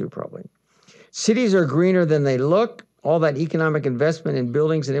Grangs too, probably. Cities are greener than they look. All that economic investment in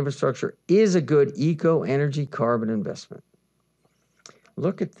buildings and infrastructure is a good eco-energy carbon investment.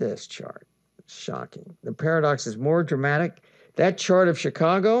 Look at this chart. Shocking. The paradox is more dramatic. That chart of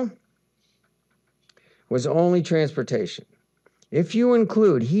Chicago was only transportation. If you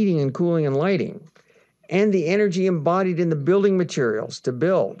include heating and cooling and lighting and the energy embodied in the building materials to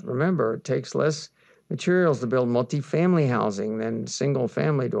build, remember, it takes less materials to build multifamily housing than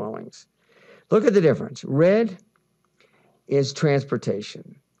single-family dwellings. Look at the difference. Red is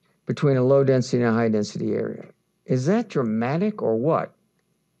transportation between a low-density and a high-density area. Is that dramatic or what?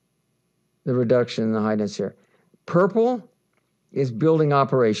 The reduction in the high-density area. Purple is building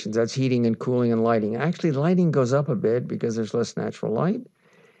operations. That's heating and cooling and lighting. Actually, lighting goes up a bit because there's less natural light.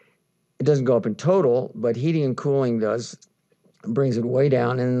 It doesn't go up in total, but heating and cooling does. brings it way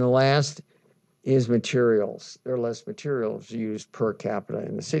down. And the last is materials. There are less materials used per capita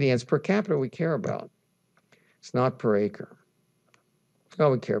in the city. And it's per capita we care about. It's not per acre.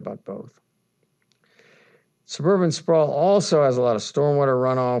 Well, we care about both. Suburban sprawl also has a lot of stormwater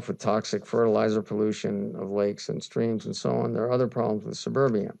runoff with toxic fertilizer pollution of lakes and streams and so on. There are other problems with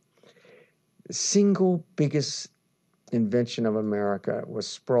suburbia. The single biggest invention of America was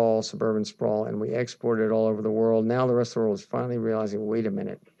sprawl, suburban sprawl, and we exported it all over the world. Now the rest of the world is finally realizing, wait a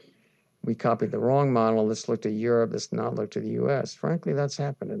minute, we copied the wrong model. Let's look to Europe. Let's not look to the U.S. Frankly, that's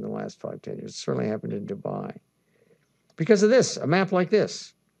happened in the last 5-10 years. It certainly happened in Dubai. Because of this, a map like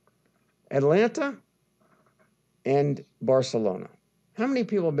this. Atlanta and Barcelona. How many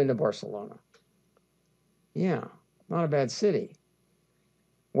people have been to Barcelona? Yeah, not a bad city.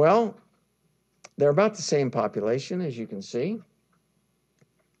 Well, they're about the same population, as you can see.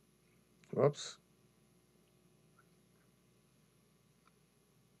 Whoops.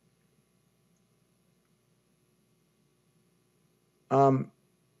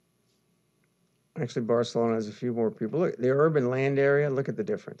 Actually, Barcelona has a few more people. Look, the urban land area, look at the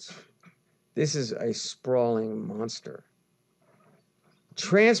difference. This is a sprawling monster.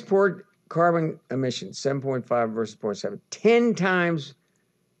 Transport carbon emissions, 7.5 versus 0.7, 10 times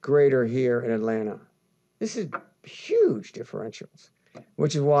greater here in Atlanta. This is huge differentials,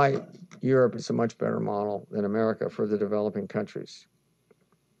 which is why Europe is a much better model than America for the developing countries.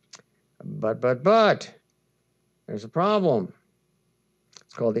 But, there's a problem.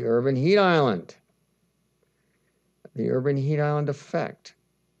 It's called the urban heat island. The urban heat island effect.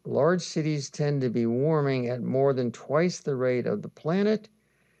 Large cities tend to be warming at more than twice the rate of the planet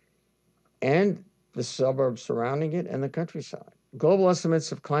and the suburbs surrounding it and the countryside. Global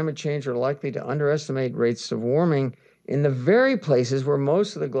estimates of climate change are likely to underestimate rates of warming in the very places where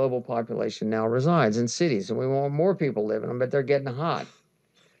most of the global population now resides, in cities. And we want more people living in them, but they're getting hot.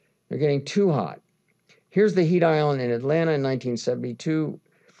 They're getting too hot. Here's the heat island in Atlanta in 1972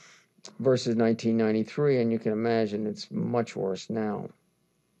 versus 1993, and you can imagine it's much worse now.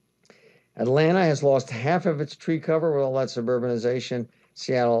 Atlanta has lost half of its tree cover with all that suburbanization.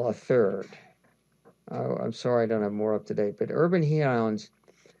 Seattle, a third. I'm sorry I don't have more up to date, but urban heat islands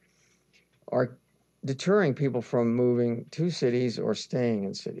are deterring people from moving to cities or staying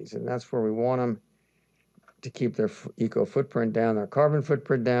in cities, and that's where we want them to keep their eco footprint down, their carbon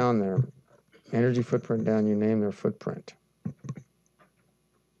footprint down, their energy footprint down, you name their footprint.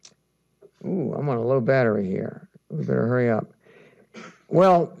 Ooh, I'm on a low battery here. We better hurry up.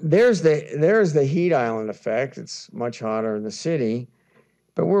 Well, there's the heat island effect. It's much hotter in the city,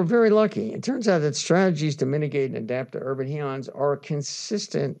 but we're very lucky. It turns out that strategies to mitigate and adapt to urban heat islands are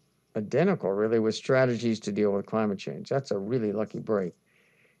consistent, identical really, with strategies to deal with climate change. That's a really lucky break.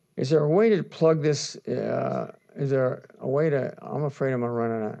 Is there a way to plug this? Is there a way to? I'm afraid I'm gonna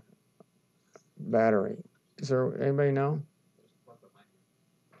run out of battery. Is there anybody know?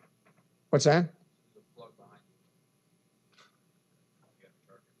 What's that?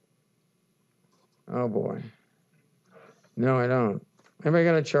 Oh boy. No, I don't. Anybody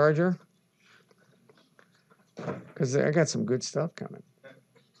got a charger? Because I got some good stuff coming.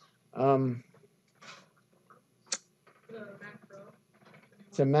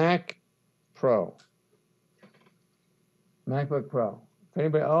 It's a Mac Pro. MacBook Pro. If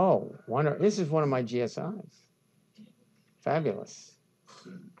anybody, this is one of my GSIs. Fabulous.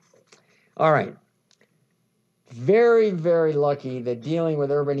 All right. Very, very lucky that dealing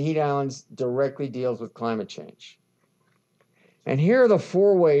with urban heat islands directly deals with climate change. And here are the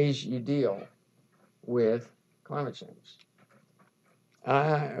 4 ways you deal with climate change.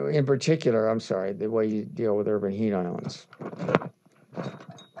 In particular, the way you deal with urban heat islands.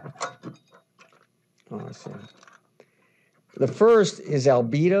 Oh, I see. The first is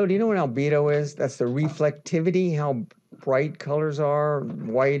albedo. Do you know what albedo is? That's the reflectivity, how bright colors are,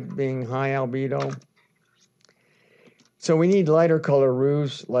 white being high albedo. So we need lighter colored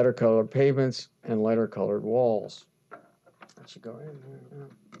roofs, lighter colored pavements, and lighter colored walls. That should go in there.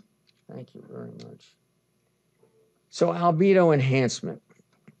 Thank you very much. So albedo enhancement.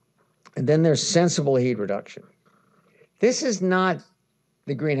 And then there's sensible heat reduction. This is not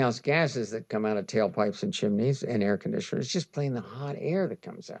the greenhouse gases that come out of tailpipes and chimneys and air conditioners. It's just plain the hot air that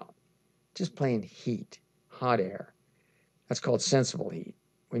comes out. Just plain heat, hot air. That's called sensible heat.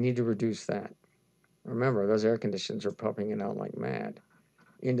 We need to reduce that. Remember, those air conditioners are pumping it out like mad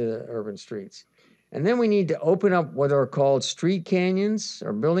into the urban streets. And then we need to open up what are called street canyons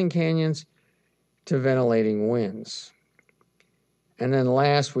or building canyons to ventilating winds. And then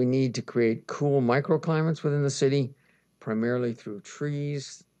last, we need to create cool microclimates within the city, primarily through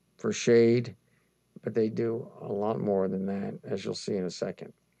trees for shade, but they do a lot more than that, as you'll see in a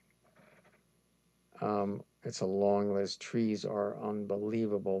second. It's a long list. Trees are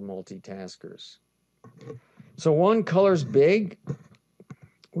unbelievable multitaskers. So one, color's big.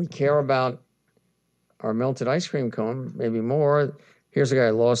 We care about our melted ice cream cone, maybe more. Here's a guy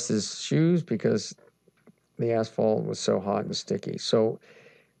who lost his shoes because the asphalt was so hot and sticky. So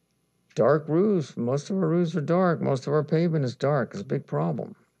dark roofs, most of our roofs are dark. Most of our pavement is dark. It's a big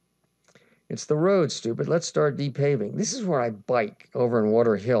problem. It's the road, stupid. Let's start depaving. This is where I bike over in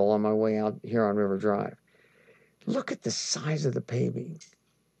Water Hill on my way out here on River Drive. Look at the size of the paving.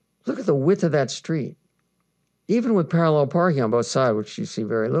 Look at the width of that street. Even with parallel parking on both sides, which you see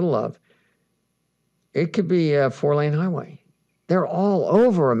very little of, it could be a 4-lane highway. They're all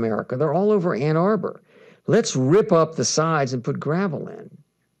over America. They're all over Ann Arbor. Let's rip up the sides and put gravel in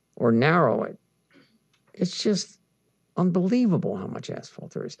or narrow it. It's just unbelievable how much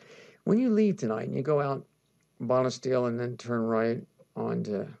asphalt there is. When you leave tonight and you go out Bonesteel and then turn right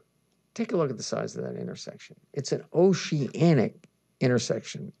onto, take a look at the size of that intersection. It's an oceanic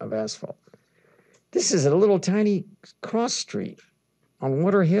intersection of asphalt. This is a little tiny cross street on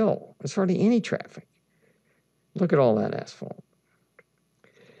Water Hill. There's hardly any traffic. Look at all that asphalt.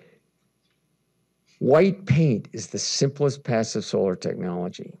 White paint is the simplest passive solar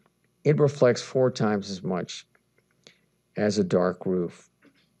technology. It reflects 4 times as much as a dark roof.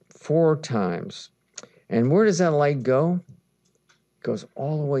 4 times. And where does that light go? It goes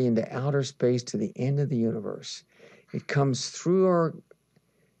all the way into outer space to the end of the universe. It comes through our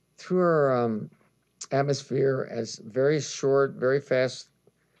atmosphere as very short, very fast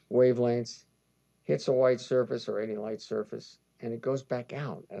wavelengths, hits a white surface or any light surface, and it goes back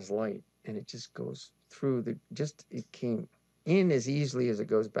out as light. And it just goes through it came in as easily as it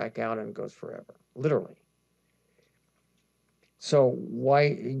goes back out, and it goes forever, literally. So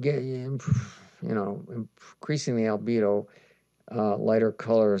increasing the albedo, lighter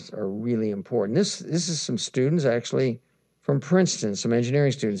colors are really important. This is some students actually from Princeton, some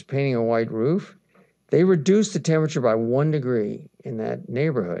engineering students painting a white roof. They reduced the temperature by 1 degree in that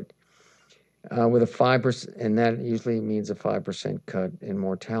neighborhood with a 5%, and that usually means a 5% cut in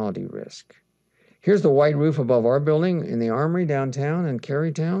mortality risk. Here's the white roof above our building in the Armory downtown in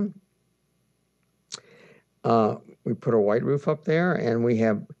Carytown. We put a white roof up there, and we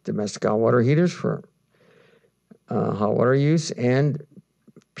have domestic hot water heaters for hot water use and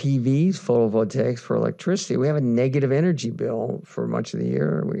PVs, photovoltaics for electricity. We have a negative energy bill for much of the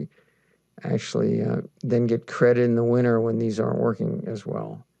year. We actually then get credit in the winter when these aren't working as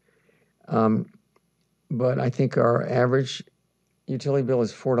well. But I think our average utility bill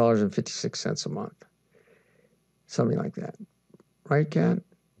is $4.56 a month. Something like that. Right, Kat?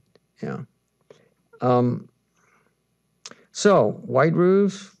 Yeah. So white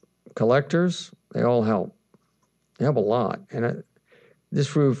roofs, collectors, they all help. They help a lot. And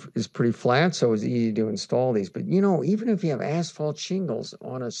this roof is pretty flat, so it's easy to install these. But, even if you have asphalt shingles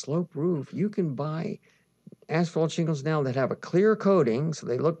on a sloped roof, you can buy asphalt shingles now that have a clear coating, so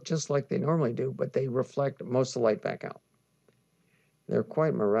they look just like they normally do, but they reflect most of the light back out. They're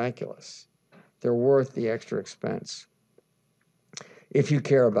quite miraculous. They're worth the extra expense if you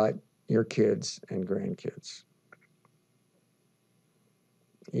care about your kids and grandkids,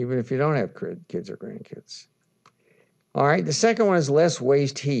 even if you don't have kids or grandkids. All right, the second one is less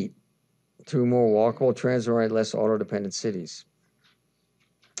waste heat through more walkable, transit-oriented, less auto-dependent cities.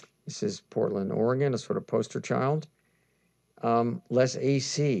 This is Portland, Oregon, a sort of poster child. Less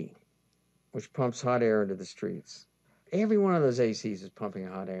AC, which pumps hot air into the streets. Every one of those ACs is pumping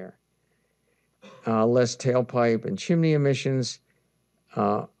hot air. Less tailpipe and chimney emissions,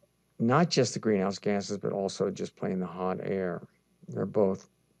 not just the greenhouse gases, but also just plain the hot air. They're both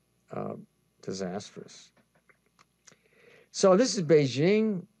disastrous. So this is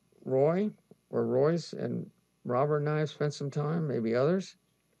Beijing, where Royce and Robert and I have spent some time, maybe others.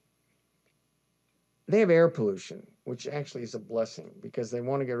 They have air pollution, which actually is a blessing because they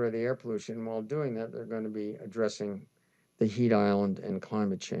want to get rid of the air pollution. And while doing that, they're going to be addressing the heat island and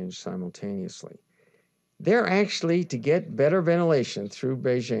climate change simultaneously. They're actually, to get better ventilation through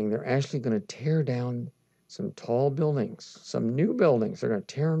Beijing, they're actually going to tear down some tall buildings, some new buildings. They're going to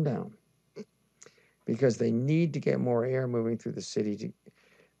tear them down because they need to get more air moving through the city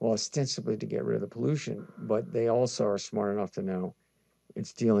ostensibly to get rid of the pollution, but they also are smart enough to know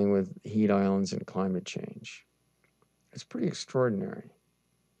it's dealing with heat islands and climate change. It's pretty extraordinary.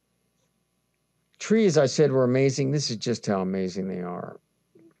 Trees, I said, were amazing. This is just how amazing they are.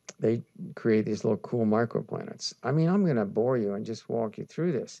 They create these little cool microplanets. I mean, I'm going to bore you and just walk you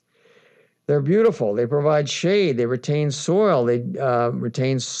through this. They're beautiful. They provide shade. They retain soil. They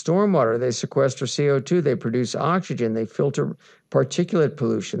retain stormwater. They sequester CO2. They produce oxygen. They filter particulate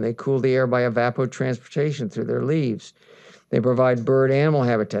pollution. They cool the air by evapotranspiration through their leaves. They provide bird-animal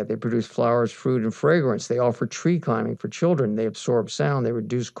habitat. They produce flowers, fruit, and fragrance. They offer tree climbing for children. They absorb sound. They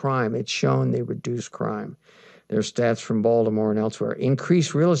reduce crime. It's shown they reduce crime. There are stats from Baltimore and elsewhere.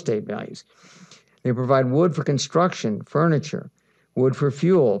 Increase real estate values. They provide wood for construction, furniture, wood for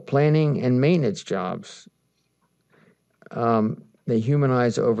fuel, planning and maintenance jobs. They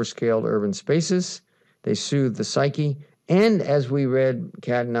humanize overscaled urban spaces. They soothe the psyche. And as we read,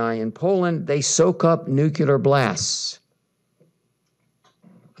 Kat and I, in Poland, they soak up nuclear blasts.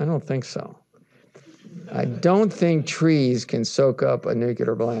 I don't think so. I don't think trees can soak up a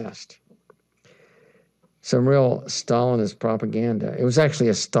nuclear blast. Some real Stalinist propaganda. It was actually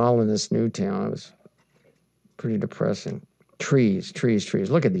a Stalinist new town. It was pretty depressing. Trees, trees,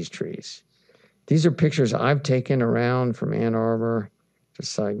 trees. Look at these trees. These are pictures I've taken around from Ann Arbor to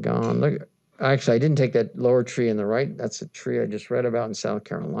Saigon. Look, actually, I didn't take that lower tree in the right. That's a tree I just read about in South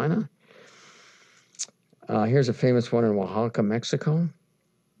Carolina. Here's a famous one in Oaxaca, Mexico.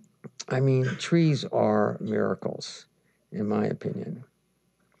 I mean, trees are miracles, in my opinion.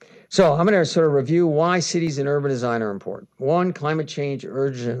 So I'm going to sort of review why cities and urban design are important. One, climate change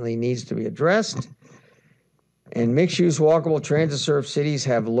urgently needs to be addressed. And mixed-use, walkable, transit-served cities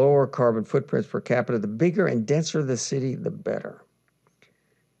have lower carbon footprints per capita. The bigger and denser the city, the better.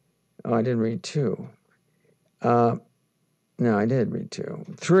 Oh, I didn't read two. No, I did read two.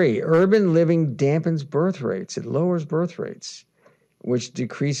 Three, urban living dampens birth rates. It lowers birth rates, which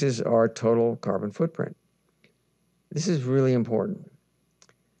decreases our total carbon footprint. This is really important.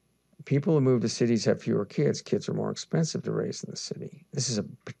 People who move to cities have fewer kids. Kids are more expensive to raise in the city. This is a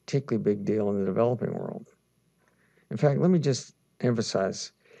particularly big deal in the developing world. In fact, let me just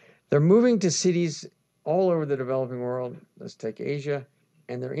emphasize, they're moving to cities all over the developing world. Let's take Asia,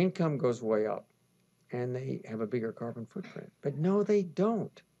 and their income goes way up, and they have a bigger carbon footprint. But no, they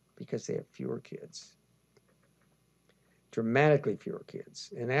don't, because they have fewer kids. Dramatically fewer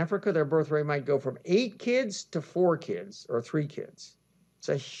kids. In Africa, their birth rate might go from 8 kids to 4 kids or 3 kids. It's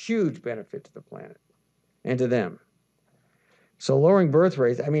a huge benefit to the planet and to them. So lowering birth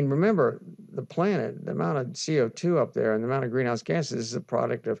rates, I mean, remember, the planet, the amount of CO2 up there and the amount of greenhouse gases is a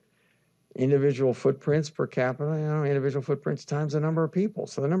product of individual footprints per capita, individual footprints times the number of people.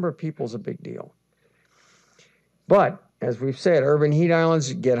 So the number of people is a big deal. But as we've said, urban heat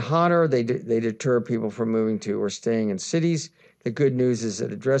islands get hotter. They deter people from moving to or staying in cities. The good news is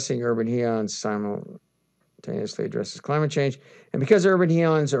that addressing urban heat islands simultaneously addresses climate change. And because urban heat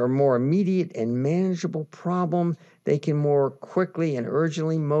islands are a more immediate and manageable problem, they can more quickly and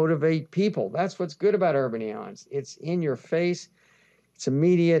urgently motivate people. That's what's good about urban heat islands. It's in your face, it's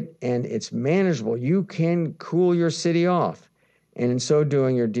immediate, and it's manageable. You can cool your city off. And in so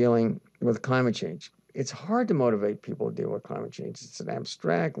doing, you're dealing with climate change. It's hard to motivate people to deal with climate change. It's an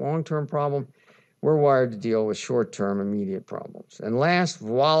abstract, long-term problem. We're wired to deal with short-term, immediate problems. And last,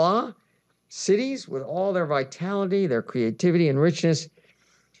 voila, cities with all their vitality, their creativity and richness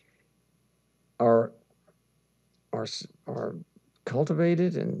are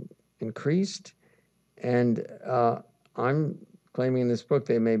cultivated and increased. And I'm claiming in this book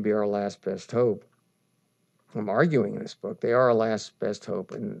they may be our last best hope. I'm arguing in this book they are our last best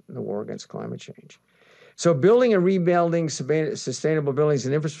hope in the war against climate change. So building and rebuilding sustainable buildings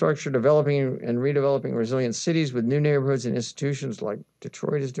and infrastructure, developing and redeveloping resilient cities with new neighborhoods and institutions like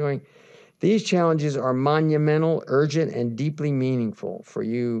Detroit is doing, these challenges are monumental, urgent, and deeply meaningful for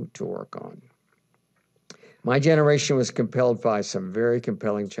you to work on. My generation was compelled by some very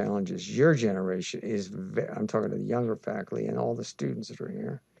compelling challenges. Your generation is, I'm talking to the younger faculty and all the students that are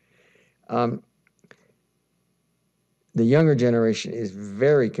here. The younger generation is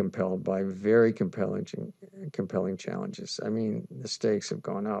very compelled by very compelling challenges. I mean, the stakes have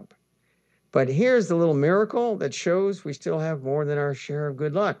gone up. But here's the little miracle that shows we still have more than our share of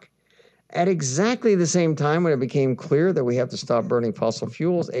good luck. At exactly the same time when it became clear that we have to stop burning fossil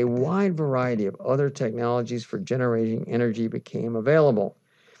fuels, a wide variety of other technologies for generating energy became available.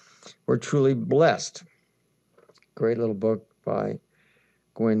 We're truly blessed. Great little book by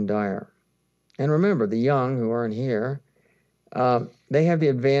Gwen Dyer. And remember, the young who aren't here, they have the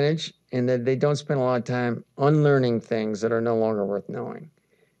advantage in that they don't spend a lot of time unlearning things that are no longer worth knowing,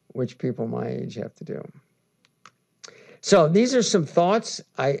 which people my age have to do. So these are some thoughts.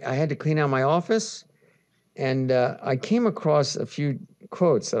 I had to clean out my office, and I came across a few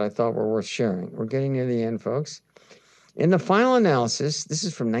quotes that I thought were worth sharing. We're getting near the end, folks. In the final analysis, this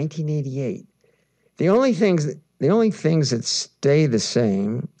is from 1988, the only things that stay the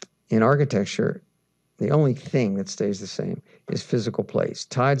same in architecture, the only thing that stays the same is physical place.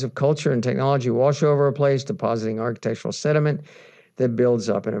 Tides of culture and technology wash over a place, depositing architectural sediment that builds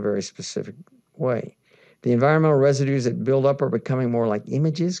up in a very specific way. The environmental residues that build up are becoming more like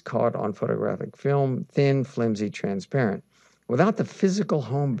images caught on photographic film, thin, flimsy, transparent. Without the physical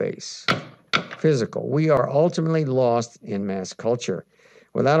home base, we are ultimately lost in mass culture.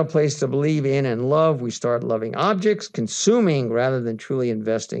 Without a place to believe in and love, we start loving objects, consuming rather than truly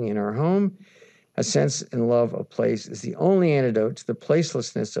investing in our home. A sense and love of place is the only antidote to the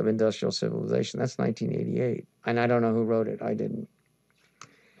placelessness of industrial civilization. That's 1988. And I don't know who wrote it. I didn't.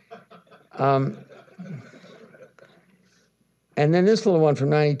 And then this little one from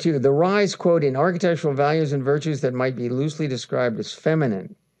 92. The rise, quote, in architectural values and virtues that might be loosely described as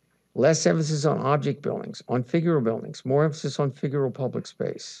feminine. Less emphasis on object buildings, on figural buildings, more emphasis on figural public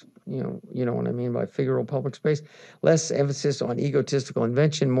space. You know what I mean by figural public space? Less emphasis on egotistical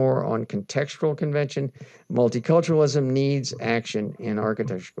invention, more on contextual convention. Multiculturalism needs action in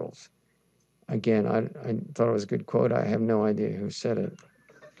architecture goals. Again, I thought it was a good quote. I have no idea who said it.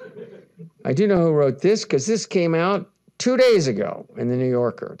 I do know who wrote this because this came out 2 days ago in the New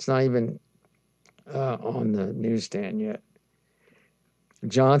Yorker. It's not even on the newsstand yet.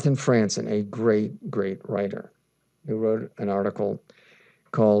 Jonathan Franzen, a great, great writer, who wrote an article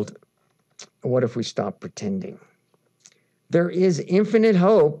called What If We Stop Pretending? There is infinite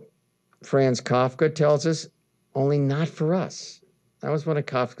hope, Franz Kafka tells us, only not for us. That was one of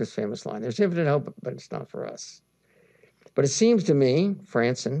Kafka's famous lines. There's infinite hope, but it's not for us. But it seems to me,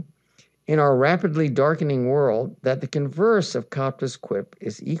 Franzen, in our rapidly darkening world, that the converse of Kafka's quip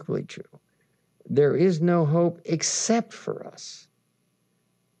is equally true. There is no hope except for us.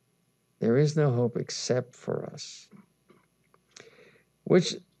 There is no hope except for us.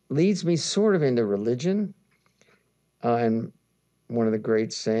 Which leads me sort of into religion. And one of the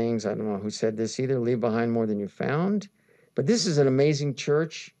great sayings, I don't know who said this either, leave behind more than you found. But this is an amazing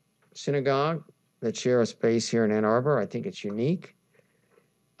church, synagogue, that share a space here in Ann Arbor. I think it's unique.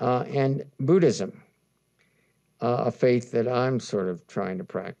 And Buddhism, a faith that I'm sort of trying to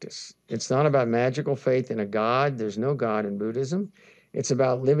practice. It's not about magical faith in a God. There's no God in Buddhism. It's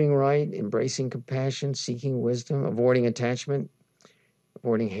about living right, embracing compassion, seeking wisdom, avoiding attachment,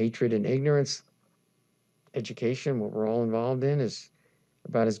 avoiding hatred and ignorance. Education, what we're all involved in, is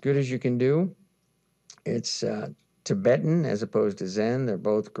about as good as you can do. It's Tibetan as opposed to Zen. They're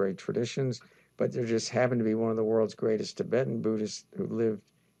both great traditions, but there just happened to be one of the world's greatest Tibetan Buddhists who lived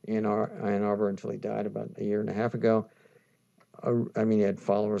in Ann Arbor until he died about a year and a half ago. I mean, he had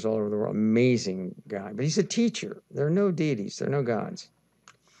followers all over the world. Amazing guy. But he's a teacher. There are no deities. There are no gods.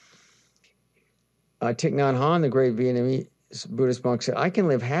 Thich Nhat Hanh, the great Vietnamese Buddhist monk, said, I can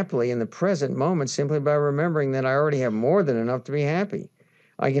live happily in the present moment simply by remembering that I already have more than enough to be happy.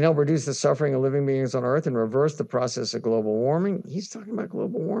 I can help reduce the suffering of living beings on Earth and reverse the process of global warming. He's talking about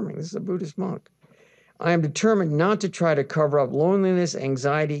global warming. This is a Buddhist monk. I am determined not to try to cover up loneliness,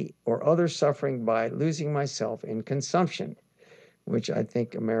 anxiety, or other suffering by losing myself in consumption, which I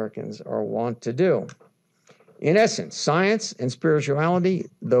think Americans are wont to do. In essence, science and spirituality,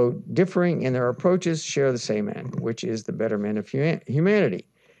 though differing in their approaches, share the same end, which is the betterment of humanity.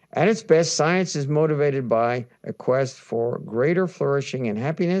 At its best, science is motivated by a quest for greater flourishing and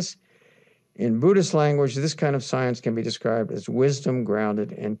happiness. In Buddhist language, this kind of science can be described as wisdom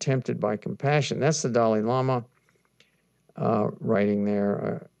grounded and tempted by compassion. That's the Dalai Lama writing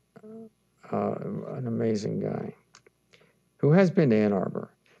there, an amazing guy who has been to Ann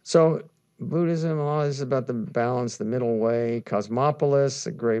Arbor. So Buddhism, a lot is about the balance, the middle way. Cosmopolis,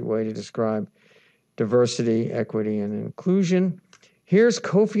 a great way to describe diversity, equity, and inclusion. Here's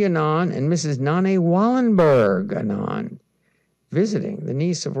Kofi Annan and Mrs. Nane Wallenberg Annan visiting, the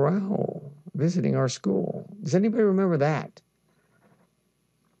niece of Raoul, visiting our school. Does anybody remember that?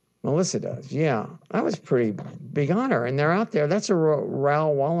 Melissa does, yeah. That was a pretty big honor, and they're out there. That's a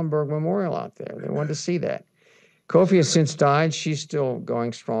Raoul Wallenberg Memorial out there. They wanted to see that. Kofi has since died. She's still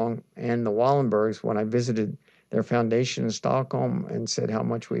going strong. And the Wallenbergs, when I visited their foundation in Stockholm and said how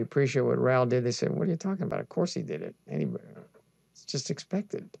much we appreciate what Raoul did, they said, what are you talking about? Of course he did it. Anybody, it's just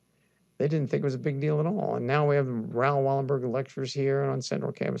expected. They didn't think it was a big deal at all. And now we have Raoul Wallenberg lectures here on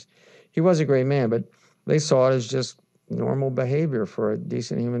Central Campus. He was a great man, but they saw it as just normal behavior for a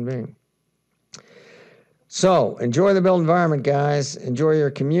decent human being. So enjoy the built environment, guys. Enjoy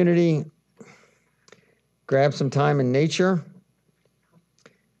your community. Grab some time in nature.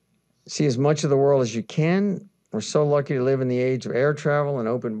 See as much of the world as you can. We're so lucky to live in the age of air travel and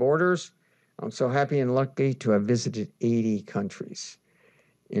open borders. I'm so happy and lucky to have visited 80 countries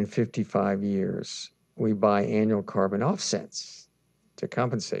in 55 years. We buy annual carbon offsets to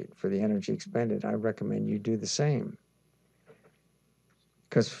compensate for the energy expended. I recommend you do the same.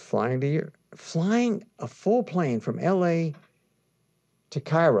 Because flying a full plane from LA to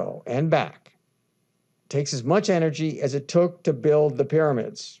Cairo and back takes as much energy as it took to build the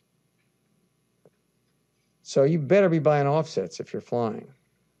pyramids. So you better be buying offsets if you're flying.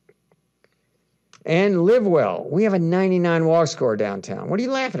 And live well. We have a 99 walk score downtown. What are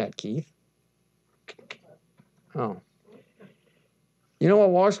you laughing at, Keith? Oh. You know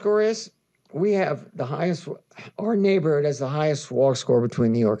what walk score is? We have the highest, our neighborhood has the highest walk score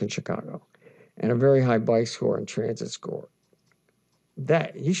between New York and Chicago, and a very high bike score and transit score.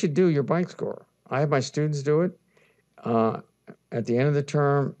 That, you should do your bike score. I have my students do it at the end of the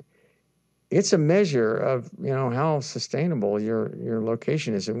term. It's a measure of, how sustainable your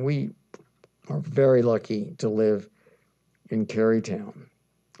location is. And we are very lucky to live in Carytown.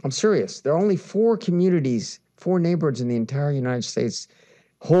 I'm serious. There are only 4 neighborhoods in the entire United States,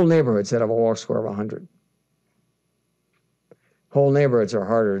 whole neighborhoods that have a walk score of 100. Whole neighborhoods are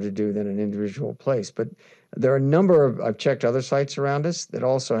harder to do than an individual place, but there are a number of, I've checked other sites around us that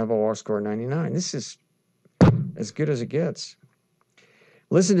also have a walk score of 99. This is as good as it gets.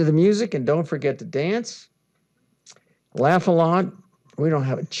 Listen to the music and don't forget to dance. Laugh a lot. We don't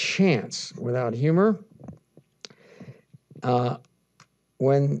have a chance without humor.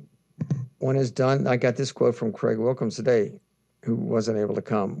 When one is done, I got this quote from Craig Wilkins today, who wasn't able to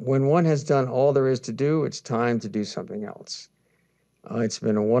come. When one has done all there is to do, it's time to do something else. It's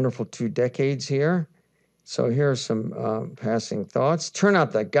been a wonderful 2 decades here. So here are some passing thoughts. Turn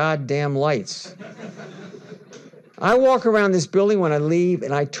out the goddamn lights. I walk around this building when I leave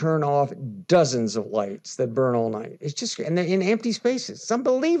and I turn off dozens of lights that burn all night. It's just, and they're in empty spaces. It's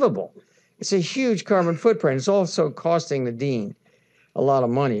unbelievable. It's a huge carbon footprint. It's also costing the dean a lot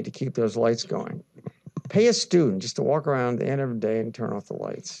of money to keep those lights going. Pay a student just to walk around the end of the day and turn off the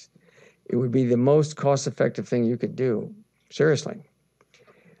lights. It would be the most cost-effective thing you could do. Seriously.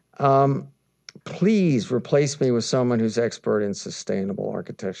 Please replace me with someone who's expert in sustainable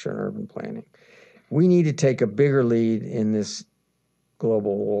architecture and urban planning. We need to take a bigger lead in this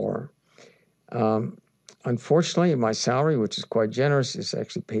global war. Unfortunately, my salary, which is quite generous, is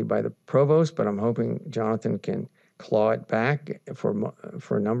actually paid by the provost, but I'm hoping Jonathan can claw it back for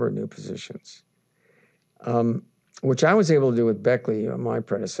a number of new positions, which I was able to do with Beckley, my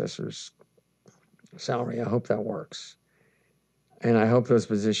predecessor's salary. I hope that works. And I hope those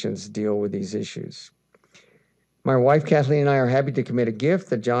positions deal with these issues. My wife, Kathleen, and I are happy to commit a gift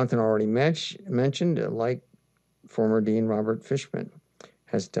that Jonathan already mentioned, like former Dean Robert Fishman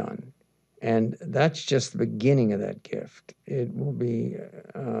has done. And that's just the beginning of that gift. It will be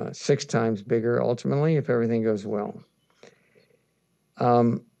 6 times bigger ultimately if everything goes well.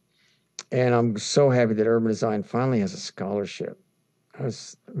 And I'm so happy that urban design finally has a scholarship. I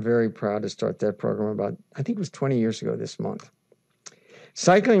was very proud to start that program about, I think it was 20 years ago this month.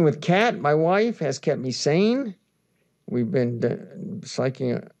 Cycling with Kat, my wife, has kept me sane. We've been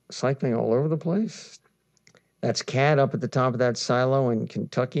cycling all over the place. That's Kat up at the top of that silo in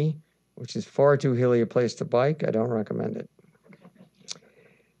Kentucky, which is far too hilly a place to bike. I don't recommend it.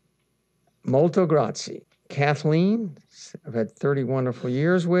 Molto grazie. Kathleen, I've had 30 wonderful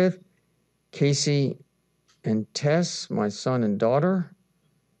years with. Casey and Tess, my son and daughter,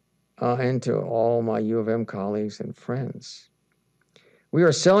 and to all my U of M colleagues and friends. We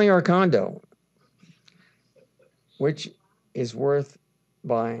are selling our condo, which is worth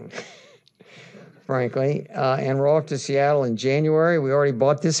buying, frankly. And we're off to Seattle in January. We already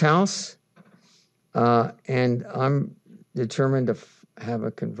bought this house, and I'm determined to have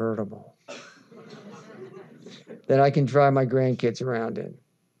a convertible that I can drive my grandkids around in.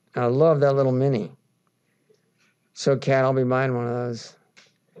 I love that little Mini. So, Kat, I'll be buying one of those.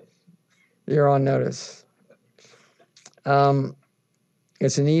 You're on notice.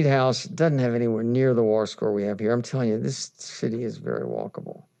 It's a neat house. It doesn't have anywhere near the walk score we have here. I'm telling you, this city is very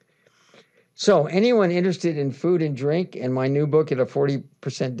walkable. So anyone interested in food and drink and my new book at a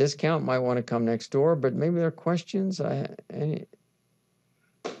 40% discount might want to come next door, but maybe there are questions. Yeah,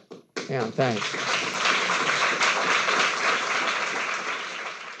 thanks.